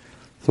Shlishi.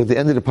 So at the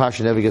end of the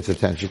Pasha never gets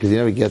attention, because you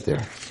never get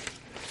there.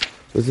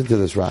 Listen to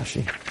this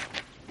Rashi.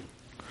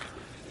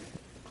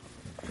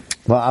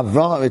 Well,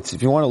 Avraham,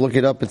 if you want to look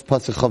it up, it's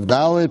Pasuk Chav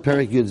Daled,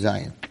 Perek Yud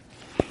Zayin.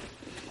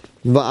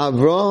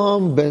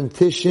 Avraham ben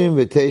Tishim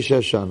v'Teisha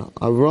Shana.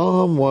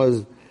 Avraham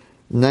was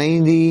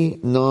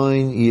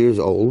 99 years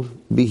old.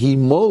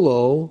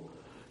 Bihimolo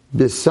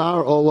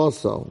Bisar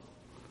Oloso.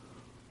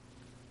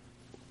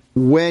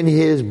 When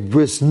his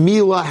bris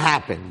milah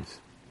happened.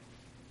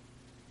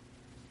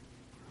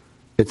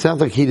 It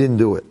sounds like he didn't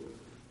do it.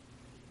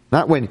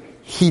 Not when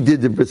he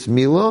did the bris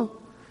milah,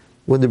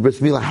 when the bris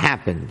milah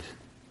happened.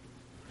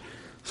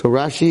 So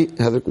Rashi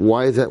has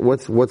why is that?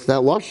 What's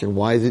that lashon?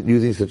 Why is it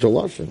using such a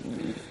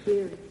lashon?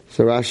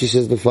 So Rashi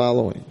says the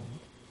following: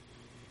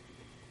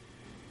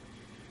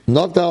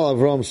 Notal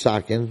Avram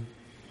Sakin.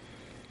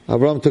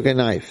 Avram took a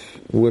knife.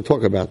 We'll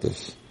talk about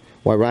this.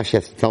 Why Rashi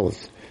has to tell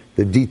us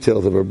the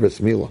details of a bris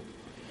milah.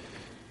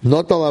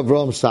 Notal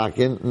Avram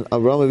Sakin.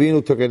 Avram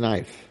Avinu took a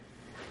knife.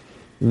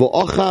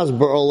 V'ochaz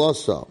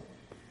b'orloso,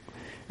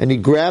 and he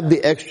grabbed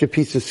the extra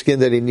piece of skin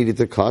that he needed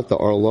to cut, the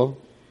orlo.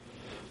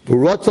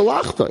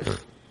 V'rotzalachtoich,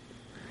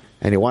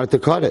 and he wanted to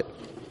cut it.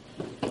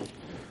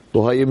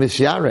 V'haya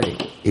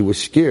misyarei, he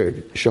was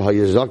scared.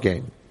 Shahaya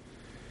zaken,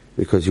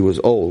 because he was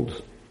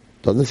old.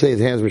 Doesn't say his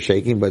hands were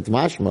shaking, but it's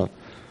mashma.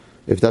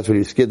 If that's what he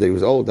was scared that he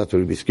was old, that's what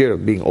he'd be scared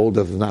of. Being old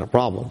is not a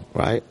problem,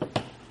 right?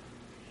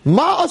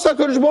 Ma asa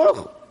Kadosh Baruch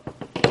Hu.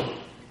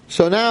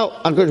 So now,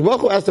 Kadosh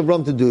Baruch Hu asked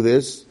Avram to do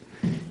this.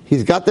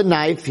 He's got the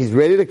knife, he's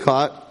ready to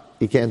cut,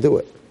 he can't do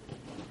it.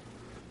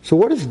 So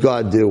what does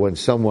God do when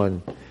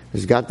someone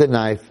has got the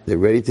knife, they're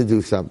ready to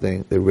do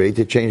something, they're ready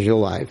to change their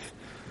life,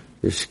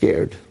 they're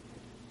scared?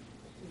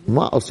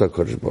 Ma asa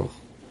Kadosh Baruch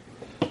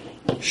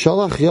Hu.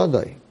 Shalach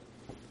yadai.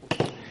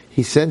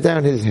 He sent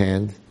down his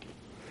hand,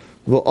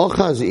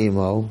 v'ochaz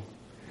imo,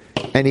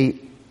 and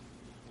he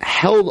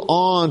held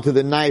on to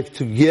the knife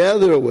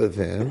together with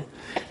him,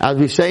 as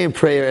we say in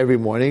prayer every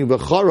morning,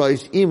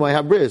 v'charois imo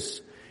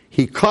habris.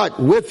 He cut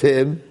with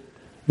him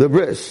the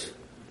bris.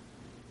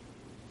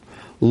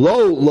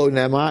 Lo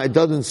nema, it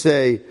doesn't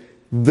say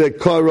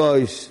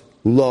v'charois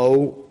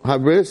lo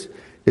habris,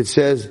 it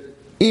says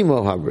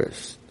imo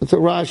habris. It's a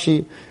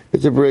Rashi,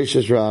 it's a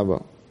Bereshis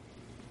Rabbah.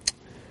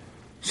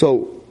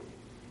 So,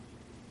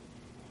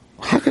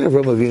 how can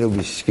Avram Avinu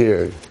be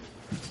scared?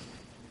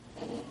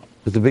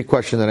 It's a big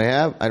question that I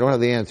have. I don't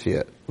have the answer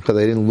yet, because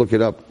I didn't look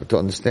it up to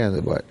understand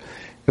it. But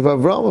if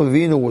Avram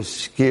Avinu was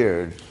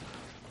scared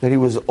that he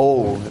was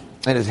old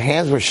and his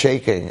hands were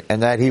shaking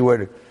and that he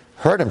would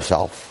hurt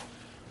himself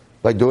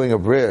by doing a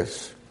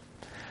bris,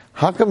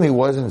 how come he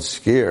wasn't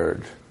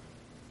scared?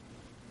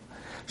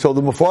 So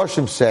the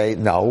Mefarshim say,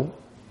 no,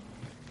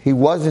 he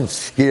wasn't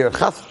scared.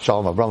 Chas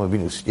Shalom, Avram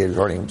Avinu was scared of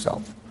hurting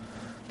himself.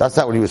 That's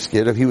not what he was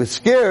scared of. He was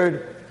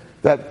scared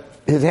that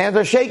his hands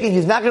are shaking,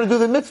 he's not going to do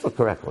the mitzvah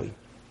correctly.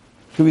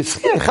 He was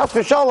scared, chas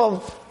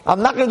v'shalom,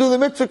 I'm not going to do the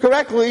mitzvah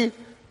correctly,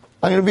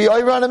 I'm going to be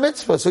over on a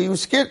mitzvah. So he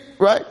was scared,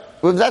 right?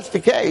 Well, if that's the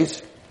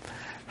case,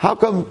 how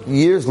come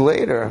years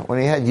later, when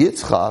he had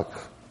Yitzchak,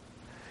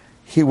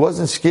 he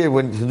wasn't scared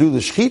to do the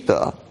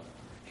shechita?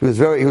 He was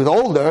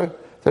older,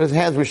 that his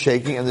hands were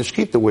shaking and the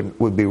shechita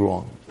would be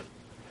wrong.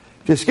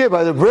 If you're scared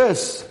by the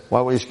bris,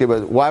 why weren't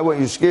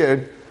you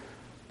scared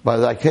by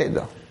the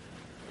Akedah?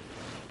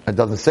 It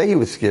doesn't say he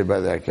was scared by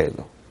the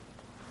Akedah.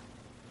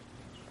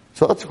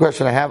 So that's the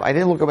question I have. I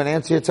didn't look up an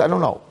answer yet, so I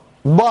don't know.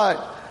 But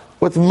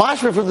what's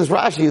mashma from this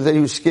Rashi is that he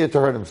was scared to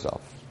hurt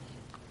himself.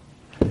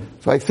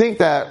 So I think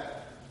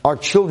that our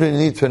children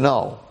need to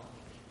know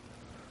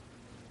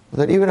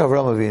that even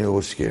Avraham Avinu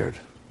was scared.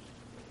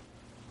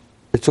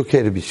 It's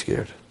okay to be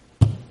scared.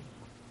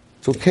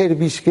 It's okay to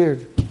be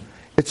scared.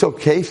 It's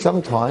okay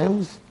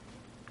sometimes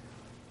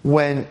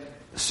when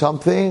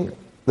something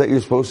that you're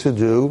supposed to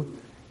do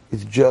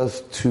is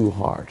just too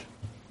hard.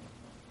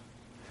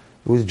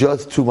 It was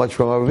just too much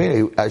from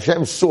Avinu.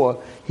 Hashem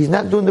saw he's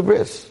not doing the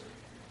bris.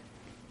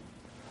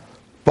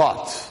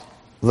 But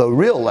the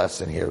real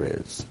lesson here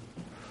is,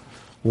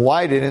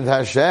 why didn't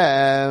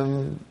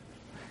Hashem?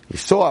 He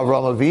saw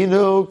Avraham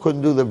Avinu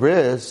couldn't do the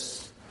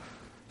bris.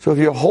 So if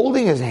you're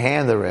holding his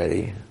hand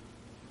already,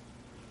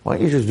 why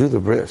don't you just do the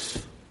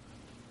bris?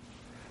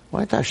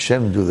 Why didn't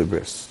Hashem do the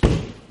bris?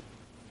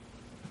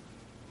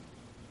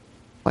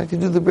 Why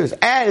didn't he do the bris?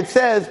 And it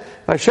says,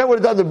 if Hashem would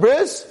have done the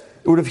bris,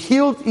 it would have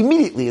healed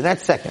immediately in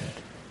that second.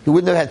 He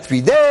wouldn't have had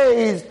 3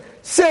 days,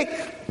 sick,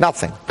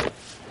 nothing.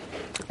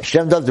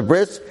 Hashem does the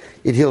bris,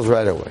 it heals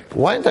right away.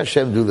 Why didn't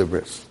Hashem do the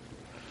bris?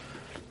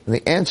 And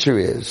the answer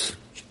is,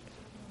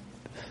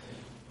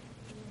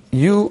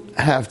 you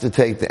have to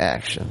take the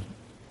action.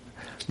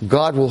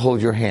 God will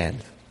hold your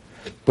hand,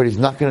 but He's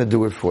not going to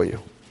do it for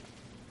you.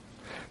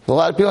 So a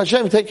lot of people,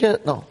 Hashem, take care.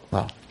 No.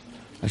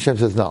 Hashem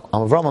says, no.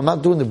 I'm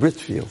not doing the bris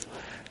for you.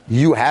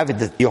 You have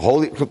it, you're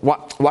holding,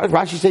 why did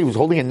Rashi say he was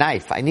holding a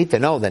knife? I need to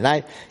know the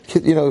knife.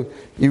 You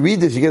read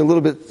this, you get a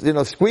little bit,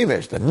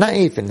 squeamish. The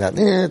knife and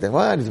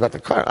what? He's about to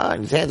cut,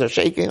 his hands are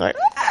shaking, like,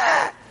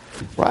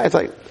 right? It's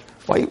like,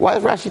 why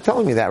is Rashi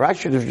telling me that?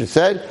 Rashi should have just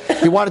said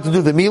he wanted to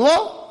do the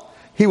milah.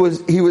 He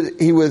was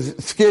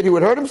scared he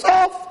would hurt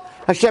himself.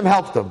 Hashem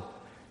helped him.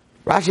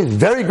 Rashi is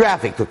very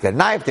graphic. Took the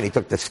knife, then he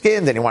took the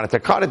skin, then he wanted to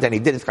cut it, then he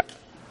did his cut.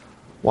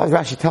 Why is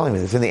Rashi telling me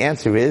this? And the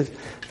answer is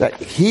that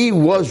he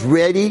was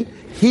ready.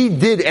 He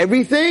did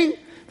everything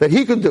that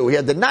he could do. He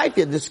had the knife,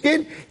 he had the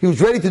skin, he was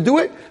ready to do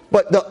it,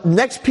 but the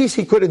next piece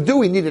he couldn't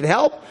do, he needed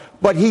help,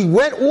 but he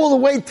went all the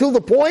way till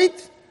the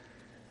point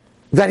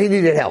that he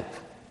needed help.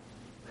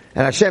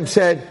 And Hashem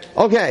said,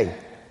 okay,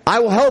 I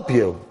will help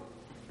you.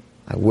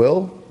 I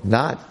will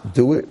not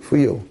do it for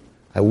you.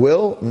 I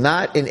will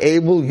not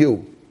enable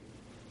you.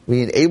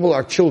 We enable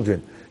our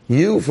children.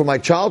 You, for my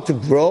child to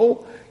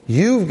grow,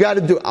 you've got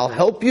to do it. I'll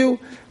help you.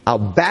 I'll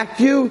back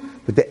you.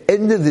 But at the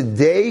end of the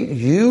day,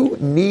 you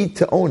need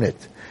to own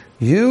it.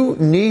 You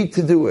need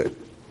to do it.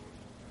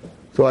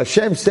 So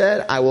Hashem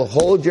said, I will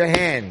hold your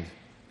hand,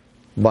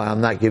 but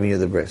I'm not giving you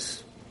the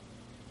bris.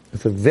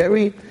 It's a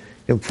very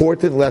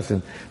important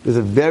lesson. There's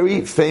a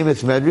very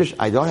famous medrash.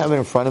 I don't have it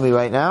in front of me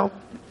right now.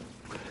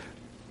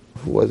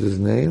 What was his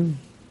name?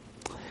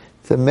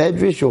 It's a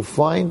medrash you'll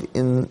find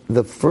in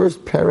the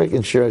first parak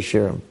in Shir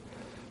HaShirim.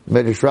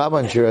 Medrash Rabbah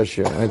and Shir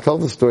HaShirim. And I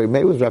told the story.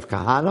 Maybe it was Rav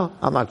Kahana.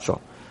 I'm not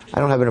sure. I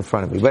don't have it in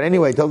front of me. But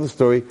anyway, I told the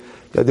story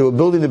that they were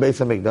building the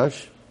Beis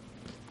HaMikdash.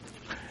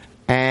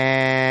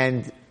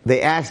 And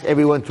they asked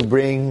everyone to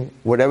bring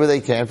whatever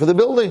they can for the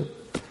building.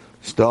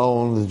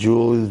 Stones,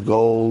 jewels,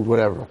 gold,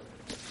 whatever.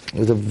 It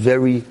was a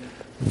very,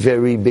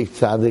 very big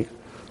tzaddik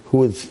who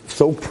was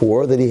so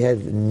poor that he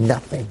had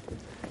nothing.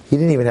 He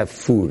didn't even have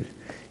food.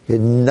 He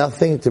had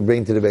nothing to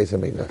bring to the Beis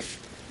HaMikdash.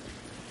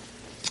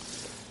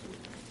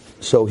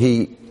 So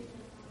he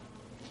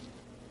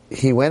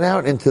went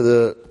out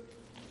into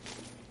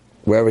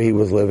wherever he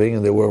was living,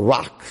 and there were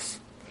rocks.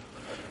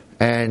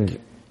 And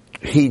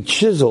he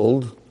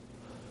chiseled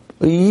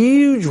a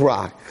huge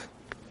rock.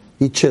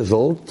 He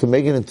chiseled to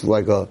make it into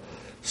like a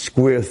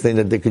square thing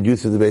that they could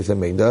use for the Beis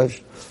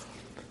HaMikdash.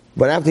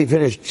 But after he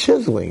finished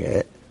chiseling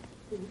it,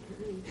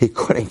 he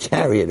couldn't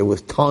carry it. It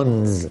was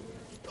tons.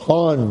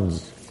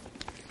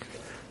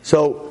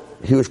 So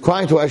he was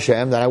crying to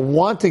Hashem that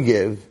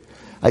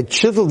I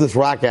chiseled this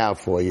rock out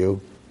for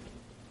you,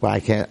 but I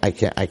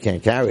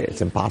can't carry it.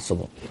 It's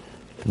impossible.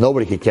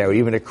 Nobody could carry it.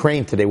 Even a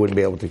crane today wouldn't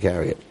be able to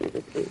carry it.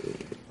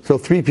 So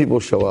 3 people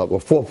show up, or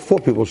four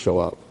people show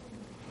up.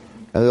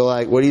 And they're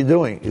like, what are you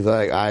doing? He's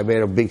like, I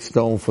made a big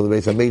stone for the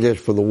Beis HaMikdash,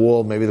 for the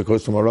wall, maybe the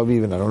Kosher Marav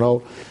even, I don't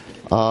know.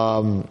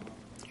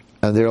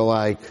 And they're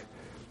like,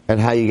 and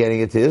how are you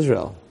getting it to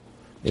Israel?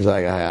 He's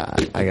like,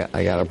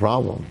 I got a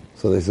problem.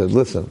 So they said,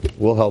 listen,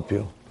 we'll help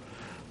you.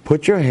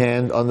 Put your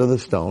hand under the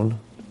stone.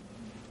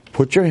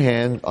 Put your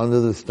hand under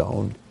the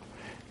stone,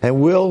 and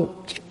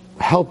we'll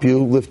help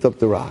you lift up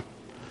the rock.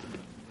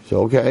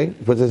 So okay,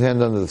 he puts his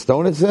hand under the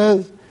stone, it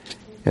says.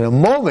 In a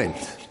moment,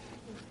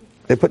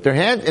 they put their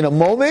hand, in a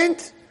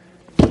moment,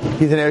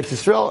 He's in Eretz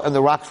Yisrael, and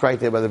the rock's right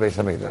there by the Beis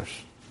Hamikdash.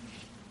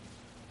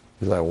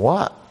 He's like,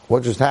 what?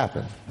 What just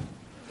happened?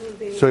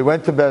 So he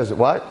went to Bezdin.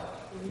 What?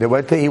 He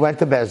went to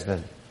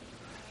Bezdin.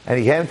 And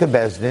he came to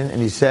Bezdin,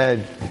 and he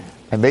said,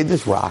 I made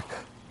this rock.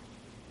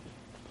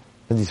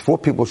 And these 4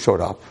 people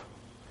showed up.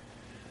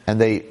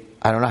 And I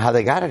don't know how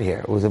they got it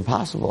here. It was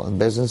impossible.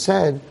 And Bezdin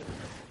said,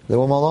 they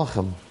were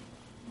malachim.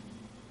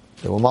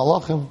 They were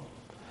malachim.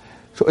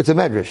 So it's a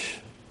medrash.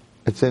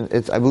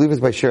 I believe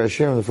it's by Shir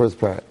Hashem in the first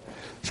part.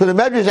 So the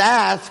medrash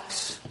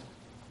asks,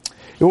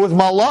 it was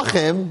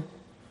malachim.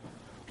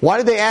 Why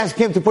did they ask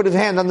him to put his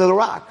hand under the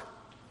rock?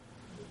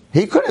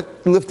 He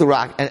couldn't lift the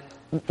rock. And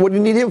what do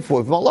you need him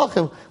for? If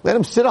malachim, let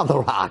him sit on the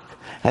rock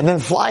and then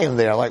fly him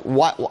there. Like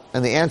what?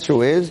 And the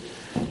answer is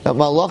that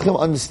malachim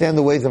understand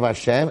the ways of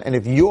Hashem. And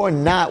if you're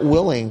not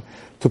willing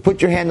to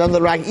put your hand on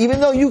the rock, even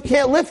though you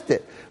can't lift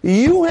it,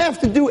 you have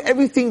to do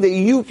everything that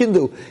you can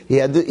do. He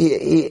had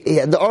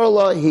the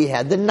orla, he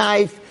had the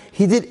knife,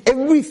 he did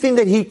everything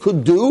that he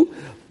could do,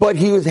 but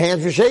his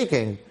hands were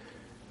shaking.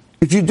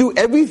 If you do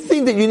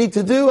everything that you need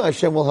to do,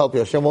 Hashem will help you.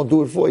 Hashem won't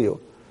do it for you.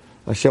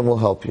 Hashem will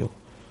help you.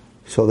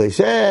 So they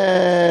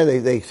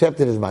said, they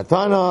accepted his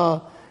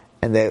matana,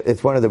 and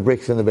it's one of the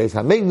bricks in the Beis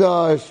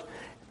Hamikdash,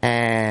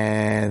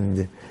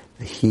 and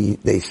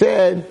they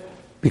said,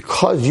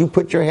 because you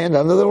put your hand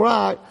under the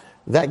rock,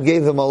 that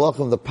gave the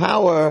malachim the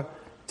power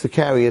to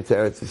carry it to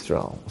Eretz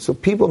Yisrael. So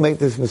people make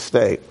this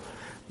mistake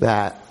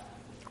that,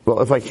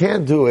 well, if I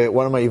can't do it,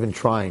 what am I even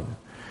trying?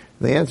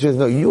 And the answer is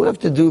no, you have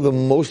to do the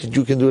most that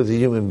you can do as a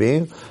human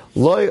being.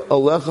 Loi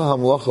alecha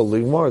hamlacha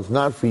ligmar. It's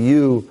not for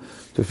you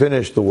to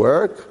finish the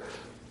work,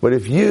 but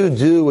if you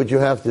do what you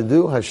have to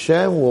do,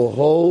 Hashem will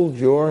hold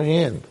your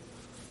hand.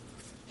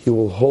 He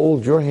will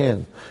hold your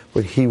hand.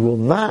 But He will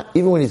not,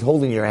 even when He's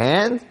holding your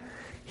hand,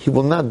 He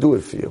will not do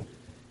it for you.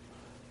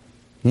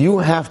 You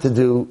have to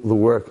do the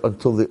work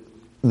until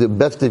the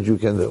best that you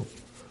can do.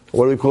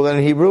 What do we call that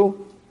in Hebrew?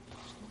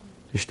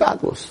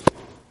 Hishtadlus.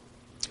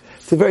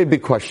 It's a very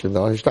big question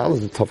though. Hishtadlus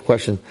is a tough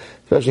question,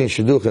 especially in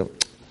Shidduchim.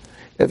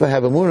 If I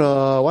have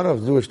Emunah, why don't I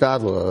have to do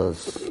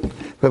Hishtadlus?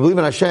 If I believe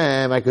in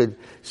Hashem, I could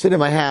sit in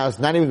my house,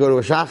 not even go to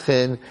a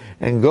shachin,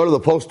 and go to the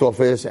post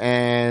office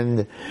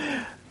and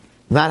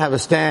not have a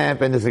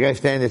stamp, and there's a guy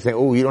standing there saying,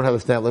 oh, you don't have a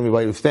stamp, let me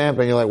buy you a stamp,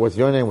 and you're like, what's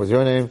your name, what's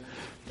your name?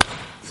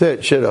 That's it,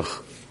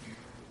 shidduch.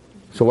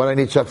 So what do I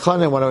need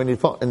shadchanim, what do I need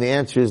phone? And the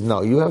answer is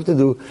no. You have to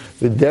do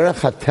the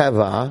derech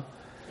hateva,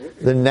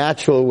 the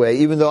natural way,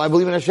 even though I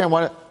believe in Hashem,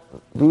 why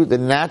do it the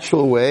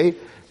natural way,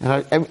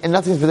 and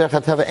nothing's for derech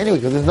hateva anyway,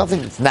 because there's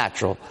nothing that's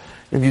natural.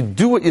 If you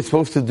do what you're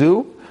supposed to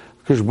do,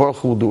 because Baruch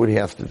Hu will do what He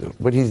has to do.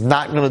 But He's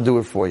not going to do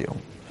it for you.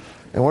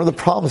 And one of the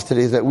problems today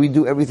is that we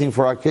do everything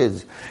for our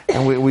kids,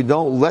 and we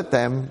don't let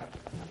them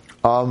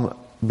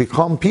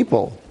become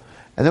people.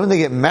 And then when they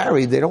get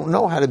married, they don't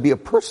know how to be a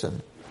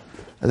person.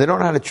 And they don't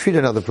know how to treat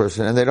another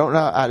person, and they don't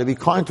know how to be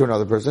kind to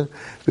another person,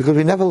 because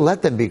we never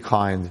let them be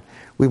kind.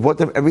 We bought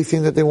them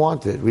everything that they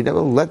wanted. We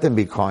never let them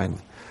be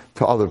kind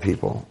to other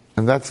people.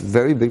 And that's a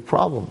very big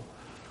problem.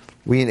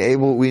 We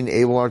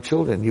enable our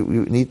children. You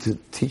need to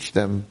teach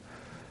them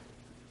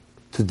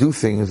to do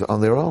things on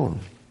their own.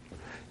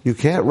 You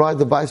can't ride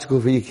the bicycle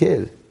for your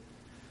kid.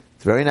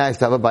 It's very nice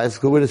to have a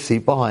bicycle with a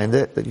seat behind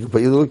it, that you can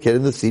put your little kid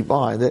in the seat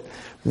behind it.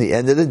 At the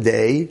end of the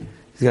day,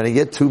 he's going to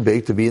get too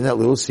big to be in that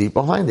little seat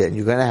behind it. And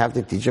you're going to have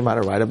to teach him how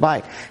to ride a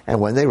bike. And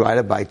when they ride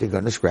a bike, they're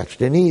going to scratch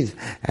their knees.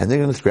 And they're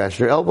going to scratch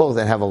their elbows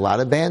and have a lot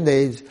of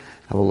Band-Aids.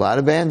 And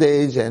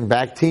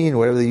Bactine,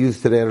 whatever they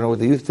use today, I don't know what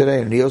they use today,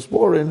 and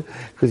Neosporin,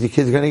 because your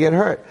kid's going to get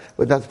hurt.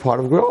 But that's part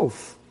of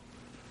growth.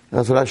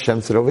 That's what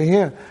Hashem said over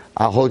here.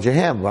 I'll hold your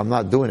hand, but I'm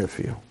not doing it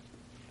for you.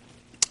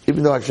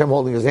 Even though Hashem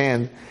holding His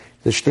hand,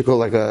 the shtickle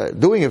like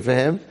doing it for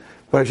him,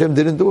 but Hashem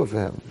didn't do it for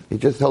him. He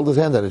just held His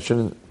hand that it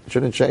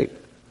shouldn't shake.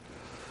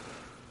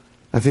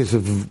 I think it's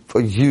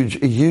a huge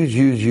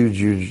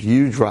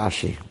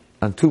Rashi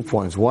on 2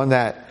 points. One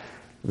that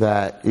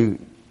you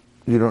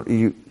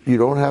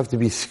don't have to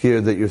be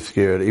scared that you're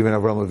scared. Even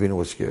Avraham Avinu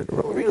was scared.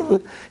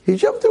 He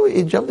jumped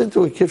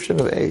into a kivshin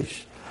of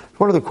Eish. It's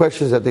one of the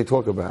questions that they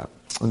talk about,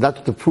 and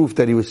that's the proof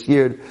that he was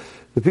scared.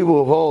 The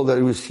people who hold that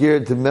he was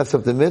scared to mess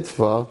up the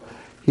mitzvah,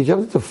 he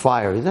jumped into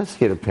fire. He's not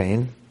scared of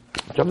pain.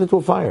 He jumped into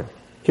a fire.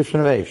 Kivshin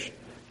of Eish.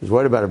 He's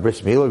worried about a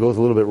bris milah. It goes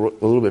a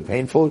little bit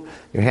painful.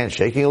 Your hand's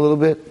shaking a little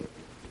bit.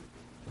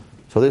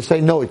 So they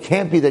say, no, it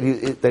can't be that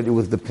it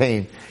was the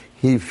pain.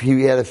 He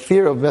had a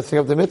fear of messing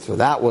up the mitzvah.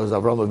 That was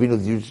Avraham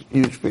Avinu's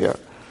huge fear.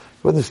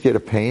 He wasn't scared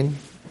of pain.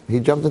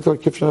 He jumped into a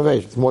kivshin of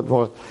Eish. It's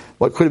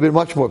what could have been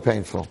much more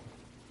painful.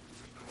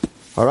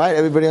 All right,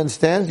 everybody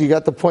understands? You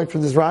got the point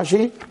from this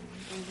Rashi?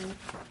 Mm-hmm.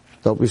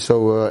 Don't be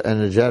so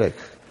energetic.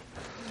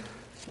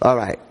 All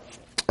right.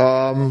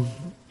 There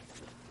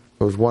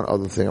was one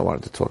other thing I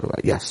wanted to talk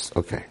about. Yes,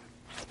 okay.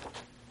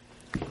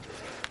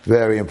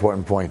 Very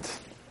important point.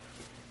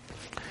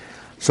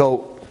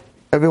 So,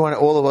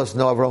 all of us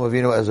know Avraham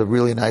Avinu as a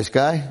really nice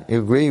guy. You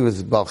agree? He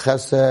was Baal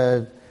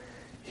Chesed.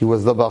 He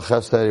was the Baal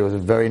Chesed. He was a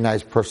very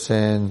nice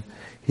person.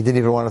 He didn't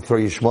even want to throw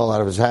Yishmael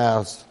out of his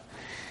house.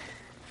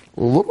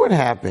 Look what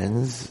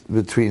happens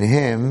between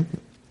him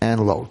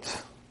and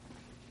Lot.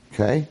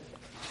 Okay?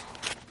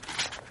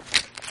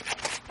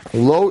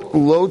 Lot,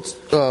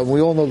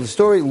 we all know the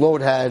story.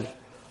 Lot had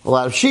a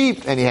lot of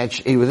sheep, and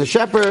he was a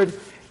shepherd,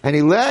 and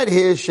he let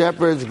his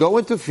shepherds go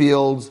into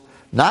fields,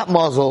 not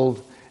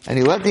muzzled, and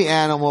he let the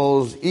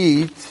animals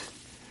eat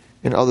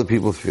in other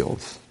people's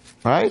fields.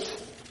 Right?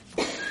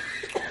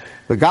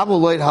 The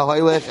Gamul Lech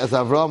HaHoylech as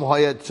Avram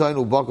Hayat Tzayin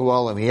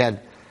Ubakav.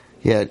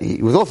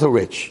 He was also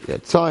rich. He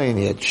had tzayin,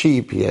 he had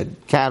sheep, he had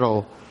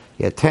cattle,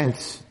 he had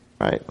tents.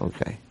 Right?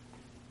 Okay.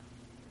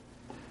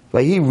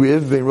 The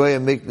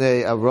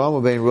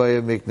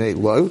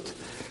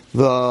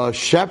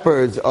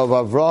shepherds of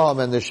Avram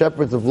and the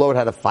shepherds of Lot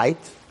had a fight.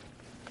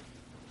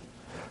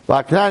 The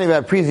Canaanim,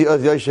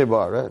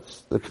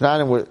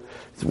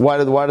 why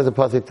does the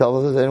pasuk tell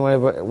us this?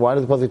 Why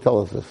does the pasuk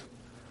tell us this?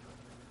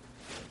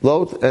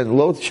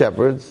 Lot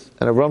shepherds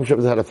and Avram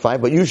shepherds had a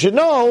fight, but you should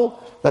know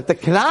that the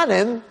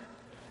Canaanim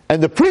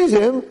and the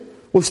Prizim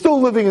were still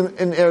living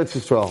in Eretz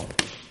Yisrael.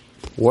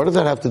 What does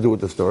that have to do with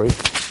the story?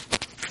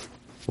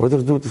 What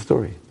does it do with the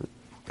story?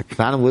 The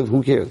Canaanim lived,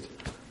 who cares?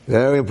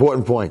 Very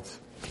important point.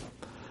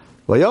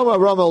 Vayom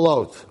Avram el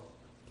Lot.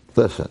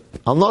 Listen,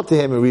 I'm not to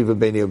him Riva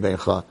Beini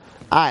Ubencha.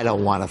 I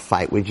don't want to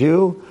fight with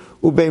you.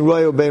 Ubein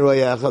Roy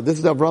Royecha. This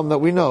is Avram that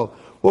we know.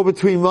 Well,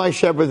 between my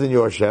shepherds and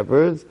your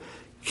shepherds,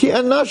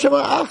 because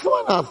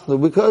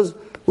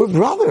we're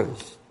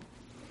brothers.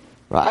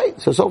 Right?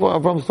 So far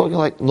Avram's talking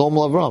like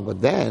normal Avram.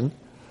 But then,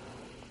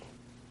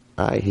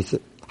 he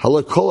said,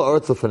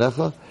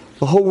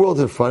 the whole world's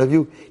in front of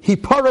you. He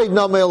parayed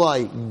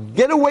namelai.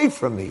 Get away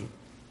from me.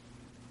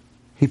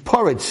 He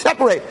parayed.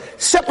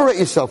 Separate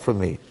yourself from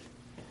me.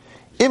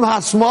 Im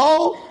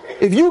hasmal.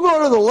 If you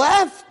go to the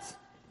left,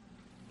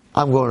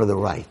 I'm going to the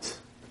right.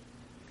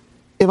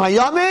 Im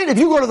hayamin. If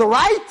you go to the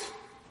right,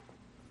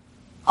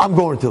 I'm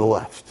going to the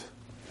left.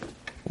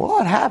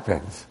 What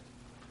happens?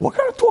 What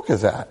kind of talk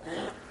is that?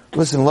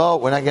 Listen, Lo,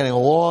 we're not getting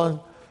along.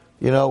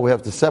 We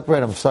have to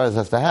separate. I'm sorry this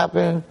has to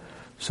happen.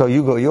 So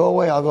you go your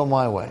way, I'll go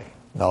my way.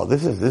 No,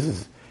 this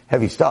is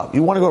heavy stuff.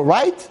 You want to go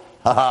right?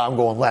 I'm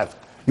going left.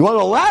 You want to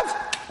go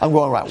left? I'm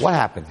going right. What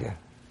happened here?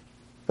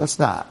 That's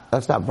not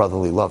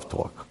brotherly love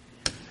talk.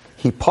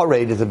 He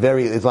parade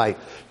is like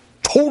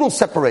total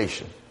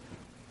separation.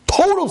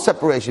 Total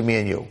separation, me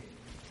and you.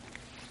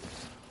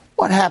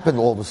 What happened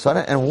all of a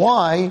sudden, and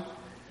why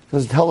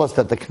does it tell us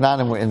that the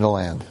Canaanim were in the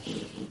land?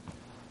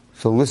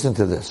 So listen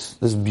to this.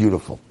 This is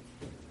beautiful.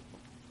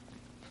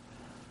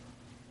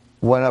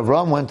 When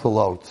Avram went to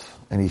Lot,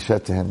 and he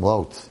said to him,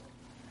 Lot,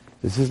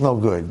 this is no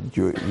good.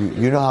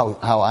 You know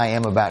how I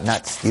am about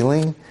not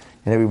stealing,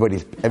 and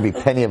every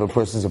penny of a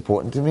person is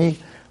important to me?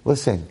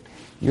 Listen,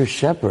 your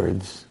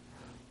shepherds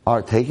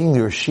are taking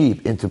your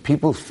sheep into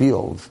people's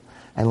fields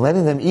and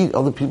letting them eat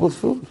other people's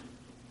food.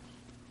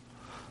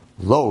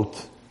 Lot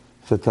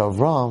said to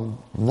Avram,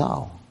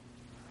 no.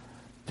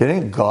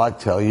 Didn't God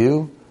tell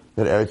you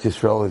that Eretz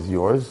Yisrael is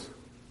yours?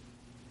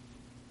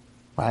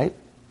 Right?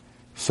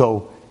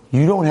 So,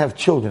 you don't have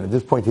children. At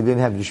this point, he didn't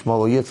have Yishmael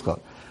or Yitzchak.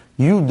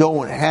 You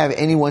don't have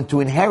anyone to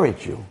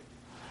inherit you.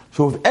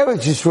 So if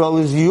Eretz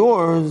Yisrael is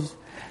yours,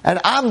 and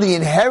I'm the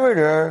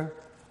inheritor,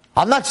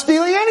 I'm not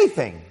stealing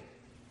anything.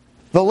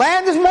 The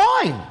land is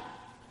mine.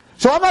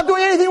 So I'm not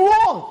doing anything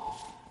wrong.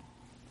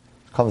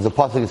 Comes the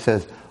pasuk and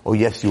says, oh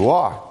yes you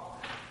are.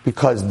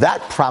 Because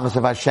that promise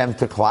of Hashem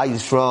to Klal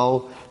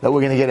Yisrael, that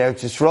we're going to get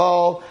Eretz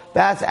Yisrael,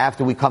 that's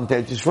after we come to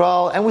Eretz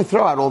Yisrael, and we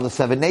throw out all the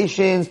 7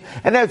 nations,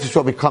 and Eretz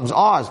Yisrael becomes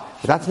ours.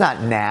 But that's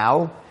not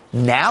now.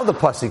 Now the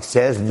pasuk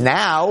says,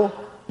 now,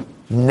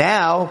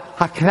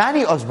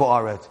 Hakanani Os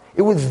Ba'aretz.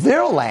 It was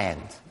their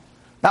land.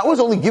 That was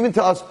only given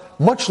to us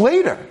much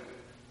later.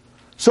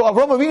 So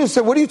Avraham Avinu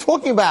said, what are you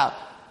talking about?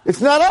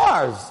 It's not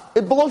ours.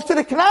 It belongs to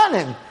the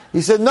Canaanim.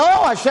 He said, no,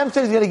 Hashem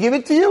said He's going to give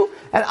it to you,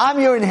 and I'm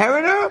your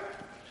inheritor.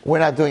 We're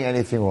not doing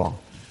anything wrong.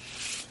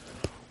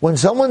 When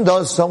someone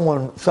does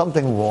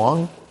something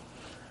wrong,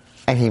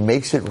 and he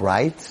makes it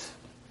right,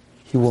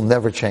 he will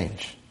never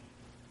change.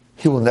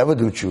 He will never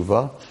do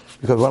tshuva,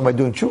 because what am I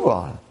doing tshuva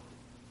on?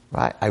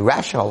 Right? I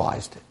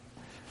rationalized it.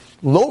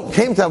 Lot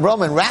came to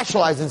Avraham and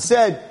rationalized and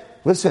said,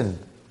 listen,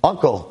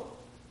 uncle,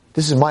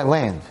 this is my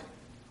land.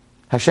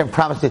 Hashem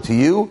promised it to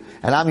you,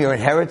 and I'm your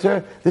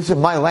inheritor. This is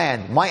my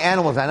land. My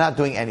animals are not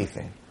doing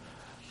anything.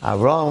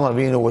 Avraham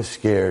Avinu was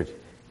scared.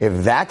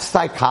 If that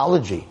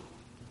psychology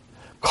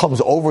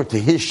comes over to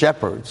his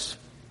shepherds,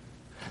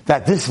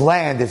 that this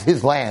land is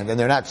his land and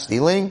they're not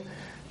stealing,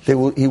 he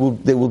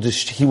will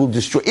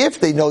destroy. If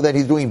they know that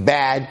he's doing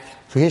bad,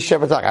 so his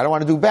shepherds are like, I don't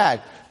want to do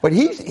bad. But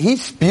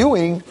he's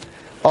spewing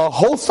a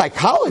whole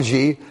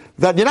psychology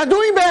that you're not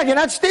doing bad, you're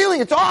not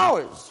stealing, it's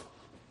ours.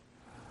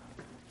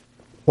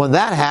 When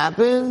that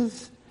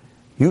happens,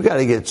 you got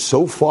to get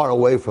so far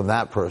away from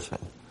that person.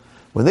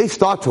 When they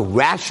start to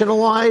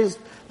rationalize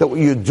that what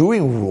you're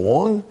doing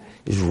wrong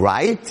is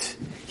right,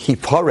 he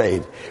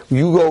parade. If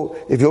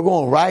you're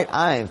going right,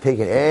 I am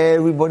taking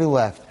everybody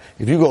left.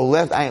 If you go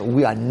left,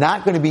 we are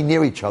not going to be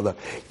near each other.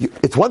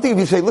 It's one thing if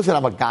you say, listen,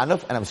 I'm a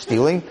ganef and I'm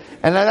stealing,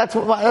 and that's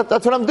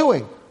what I'm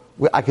doing.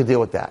 I can deal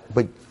with that.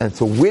 And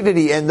so where did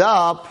he end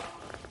up?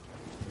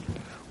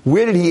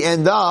 Where did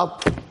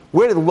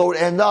Lot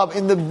end up?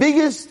 In the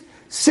biggest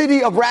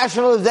city of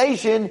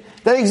rationalization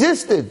that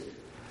existed.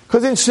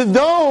 Because in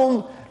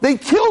Sodom, they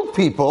killed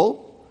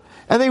people,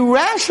 and they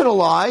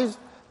rationalized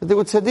that they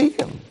were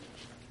tzaddikim.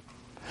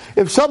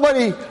 If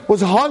somebody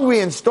was hungry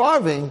and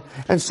starving,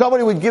 and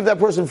somebody would give that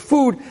person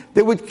food,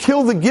 they would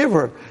kill the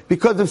giver.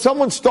 Because if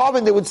someone's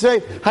starving, they would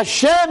say,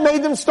 Hashem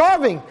made them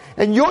starving,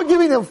 and you're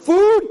giving them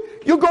food,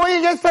 you're going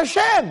against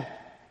Hashem.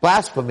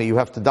 Blasphemy, you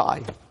have to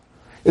die.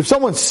 If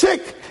someone's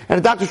sick, and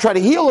a doctor tried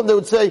to heal him, they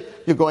would say,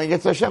 you're going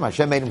against Hashem.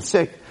 Hashem made him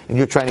sick, and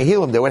you're trying to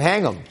heal him. They would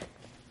hang him.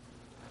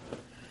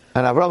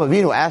 And Avraham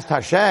Avinu asked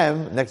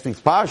Hashem, next week's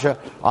Parsha,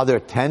 are there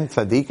 10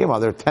 tzaddikim? Are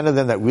there 10 of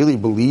them that really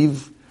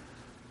believe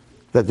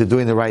that they're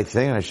doing the right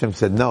thing? And Hashem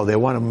said, no, they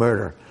want to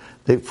murder.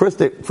 First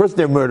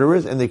they're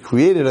murderers, and they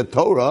created a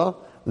Torah,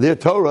 their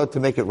Torah, to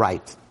make it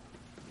right.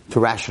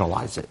 To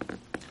rationalize it.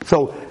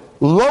 So,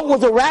 Lot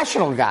was a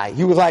rational guy.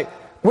 He was like,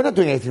 we're not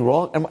doing anything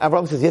wrong. And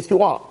Abraham says, yes,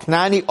 you are.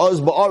 Knani oz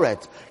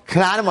ba'aretz.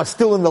 Knanim are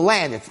still in the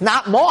land. It's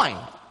not mine.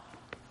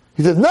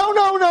 He says,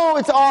 no,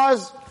 it's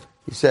ours.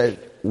 He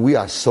said, we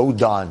are so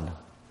done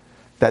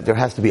that there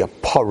has to be a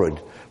parud.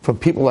 From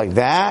people like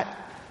that,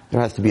 there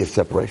has to be a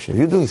separation. If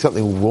you're doing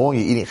something wrong,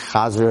 you're eating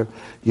chazer,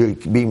 you're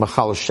being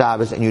machal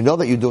Shabbos, and you know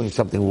that you're doing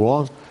something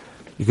wrong,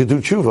 you could do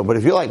tshuva. But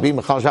if you're like being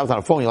machal Shabbos on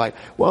a phone, you're like,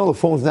 well, the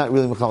phone's not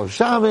really machal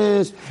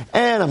Shabbos,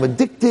 and I'm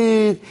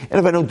addicted, and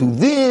if I don't do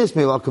this,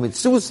 maybe I'll commit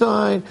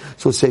suicide,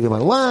 so it's saving my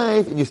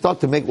life, and you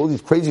start to make all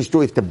these crazy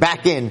stories to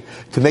back in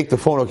to make the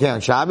phone okay on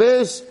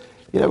Shabbos,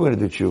 you're never going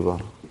to do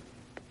tshuva.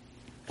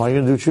 Why are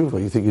you going to do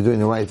tshuva? You think you're doing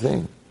the right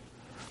thing.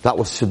 That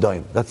was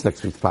Sodom. That's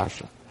next week's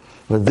Parsha.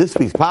 But this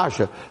week's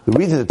Parsha, the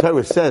reason the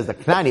Torah says that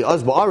Knani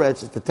oz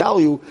ba'aretz is to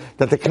tell you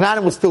that the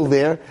Canaanim was still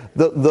there.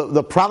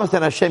 The promise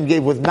that Hashem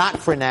gave was not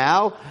for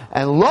now.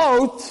 And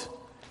Lot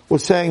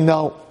was saying,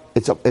 no,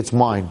 it's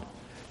mine.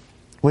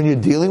 When you're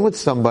dealing with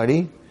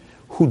somebody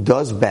who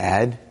does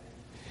bad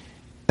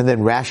and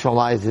then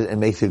rationalizes it and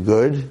makes it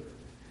good,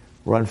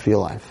 run for your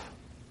life.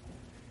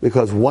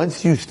 Because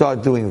once you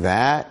start doing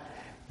that,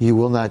 you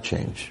will not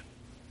change.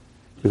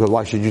 Because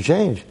why should you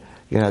change?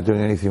 You're not doing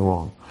anything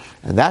wrong.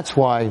 And that's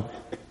why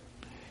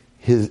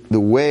the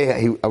way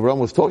Avraham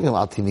was talking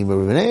about,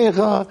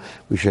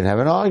 we shouldn't have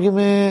an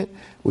argument,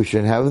 we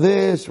shouldn't have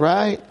this,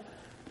 right?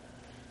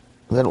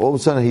 And then all of a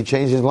sudden he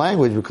changed his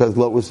language because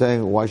Lot was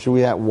saying, why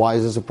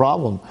is this a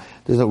problem?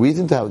 There's no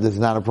reason to have, this is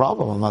not a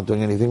problem, I'm not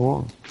doing anything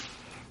wrong.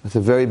 It's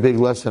a very big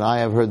lesson. I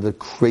have heard the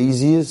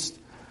craziest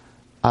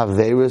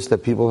averos that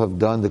people have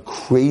done, the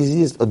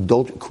craziest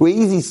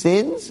crazy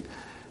sins,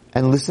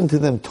 and listen to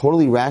them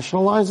totally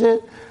rationalize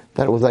it,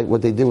 that it was like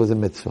what they did was a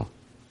mitzvah.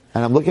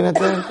 And I'm looking at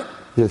them,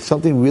 there's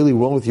something really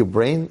wrong with your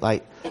brain,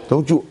 like,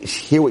 don't you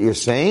hear what you're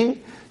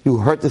saying? You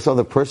hurt this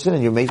other person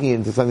and you're making it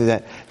into something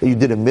that you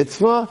did a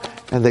mitzvah,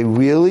 and they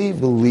really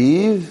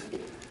believe,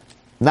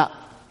 they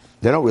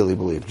don't really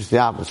believe, just the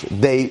opposite.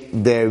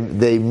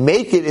 They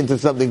make it into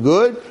something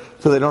good,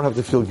 so they don't have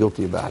to feel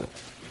guilty about it.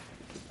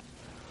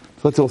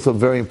 So that's also a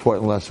very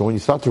important lesson. When you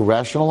start to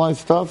rationalize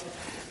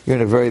stuff, you're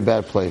in a very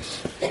bad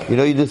place. You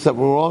know you did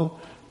something wrong?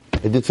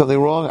 I did something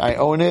wrong, I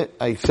own it,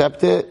 I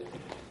accept it.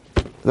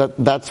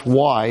 That's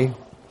why,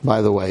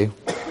 by the way,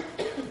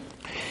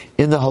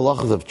 in the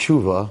halachas of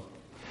tshuva,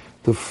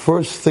 the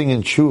first thing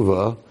in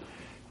tshuva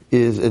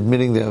is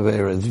admitting the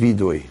avera, it's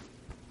vidui.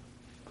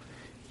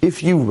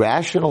 If you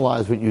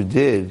rationalize what you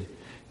did,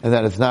 and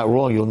that it's not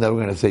wrong, you're never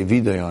going to say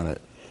vidui on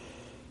it.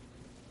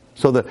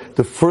 So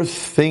the first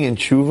thing in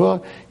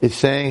tshuva is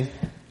saying,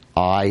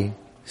 I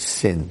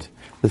sinned.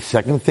 The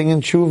second thing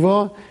in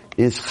tshuva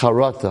is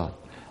charata.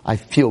 I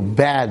feel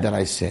bad that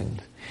I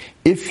sinned.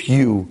 If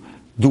you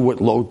do what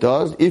Lot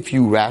does, if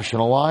you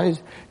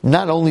rationalize,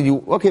 not only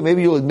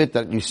maybe you'll admit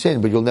that you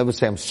sinned, but you'll never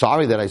say, I'm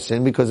sorry that I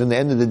sinned, because in the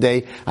end of the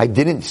day, I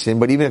didn't sin,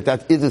 but even if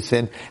that is a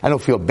sin, I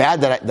don't feel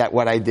bad that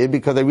what I did,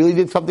 because I really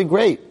did something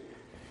great.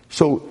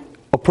 So,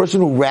 a person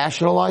who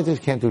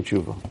rationalizes can't do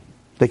tshuva.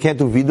 They can't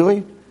do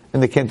vidui,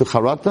 and they can't do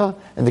charata,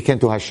 and they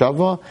can't do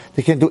hashava,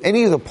 they can't do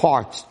any of the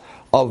parts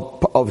of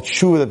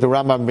tshuva that the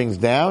Rambam brings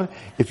down,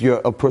 if you're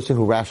a person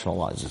who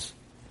rationalizes.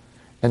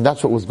 And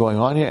that's what was going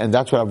on here, and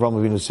that's what Avraham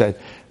Avinu said,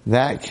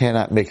 that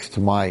cannot mix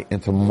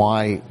into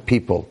my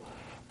people,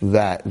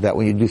 that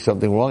when you do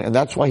something wrong, and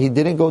that's why he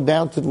didn't go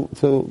down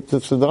to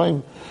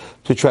Sodom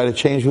to try to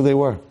change who they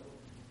were.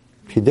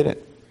 He didn't.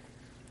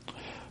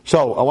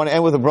 So, I want to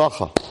end with a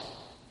bracha.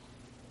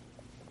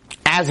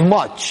 As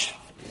much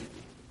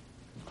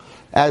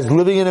as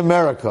living in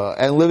America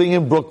and living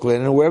in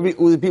Brooklyn and wherever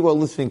the people are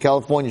listening,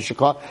 California,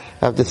 Chicago,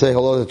 I have to say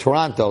hello to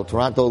Toronto.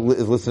 Toronto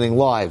is listening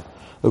live.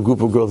 A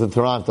group of girls in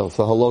Toronto.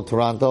 So hello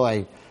Toronto,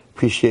 I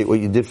appreciate what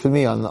you did for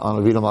me on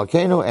Avinu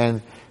Malkeinu,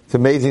 and it's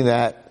amazing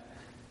that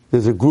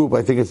there's a group,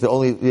 I think it's the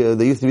only,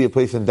 there used to be a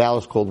place in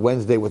Dallas called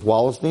Wednesday with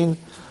Wallerstein.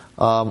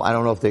 I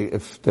don't know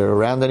if they're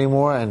around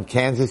anymore. And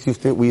Kansas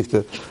we used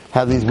to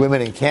have these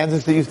women in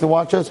Kansas that used to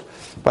watch us,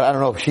 but I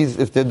don't know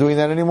if they're doing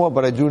that anymore.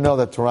 But I do know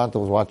that Toronto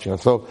was watching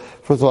us. So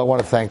first of all, I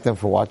want to thank them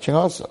for watching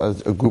us,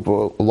 as a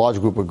large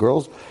group of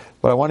girls.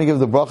 But I want to give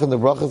the bracha, and the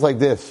bracha is like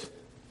this: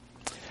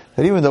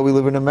 that even though we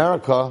live in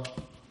America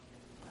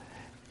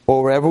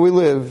or wherever we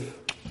live,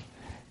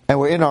 and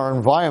we're in our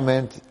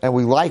environment, and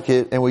we like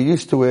it, and we're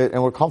used to it,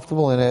 and we're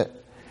comfortable in it,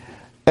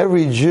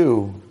 every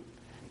Jew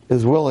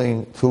is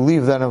willing to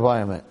leave that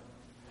environment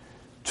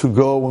to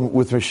go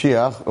with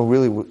Mashiach, or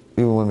really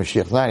even when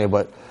Mashiach's not here,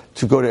 but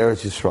to go to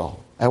Eretz Yisrael.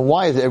 And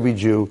why is every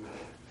Jew?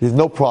 There's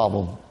no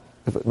problem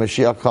if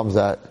Mashiach comes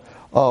at,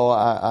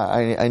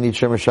 I need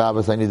Shemer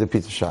Shabbos, I need the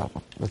pizza shop.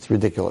 That's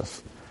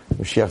ridiculous.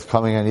 Mashiach's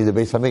coming, I need the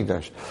Beis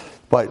HaMikdash.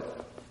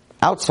 But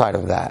outside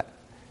of that,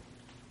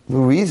 the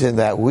reason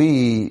that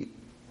we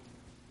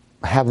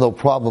have no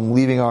problem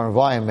leaving our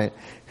environment,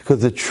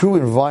 because the true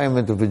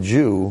environment of a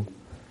Jew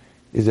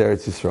is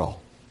Eretz Yisrael.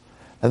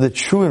 And the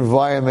true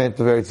environment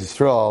of Eretz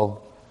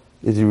Yisrael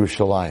is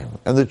Yerushalayim.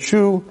 And the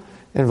true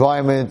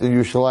environment of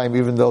Yerushalayim,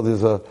 even though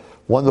there's a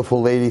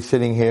wonderful lady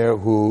sitting here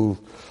who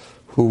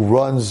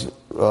runs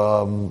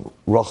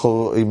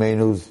Rachel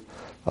Imeinu's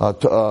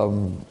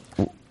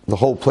the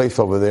whole place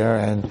over there,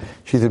 and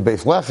she's in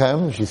Beis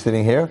Lechem, she's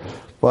sitting here,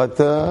 but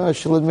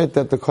she'll admit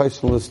that the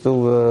Kaisel is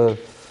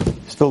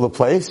still the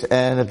place,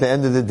 and at the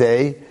end of the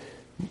day,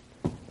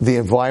 the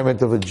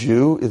environment of a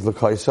Jew is the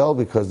Kaisel,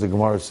 because the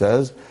Gemara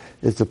says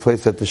it's the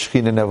place that the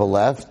Shekhinah never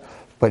left.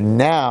 But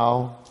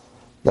now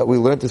that we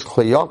learned this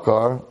Klei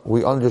Yakar,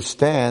 we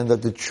understand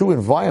that the true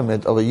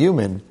environment of a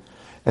human,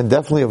 and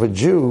definitely of a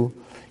Jew,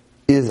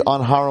 is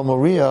on Har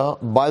Moriah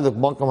by the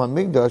Makam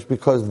HaMikdash,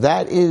 because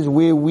that is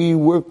where we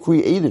were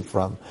created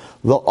from.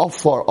 The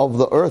Afar of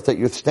the earth that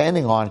you're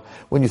standing on,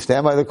 when you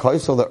stand by the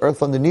Kaisel, the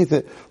earth underneath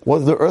it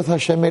was the earth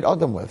Hashem made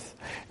Adam with.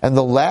 And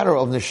the ladder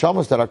of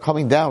neshamas that are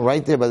coming down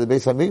right there by the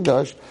Beis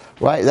HaMikdash,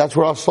 right, that's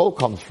where our soul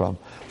comes from.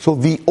 So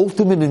the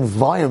ultimate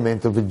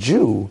environment of a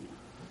Jew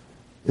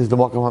is the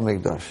Makam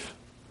HaMikdash.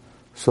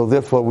 So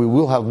therefore we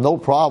will have no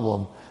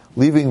problem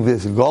leaving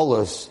this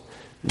golus,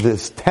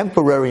 this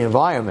temporary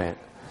environment,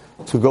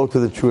 to go to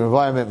the true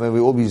environment. May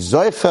we all be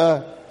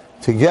Zoicha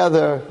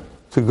together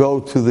to go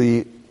to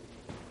the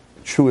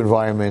true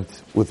environment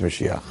with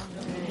Mashiach.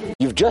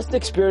 You've just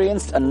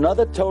experienced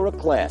another Torah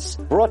class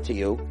brought to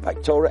you by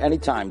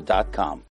TorahAnytime.com.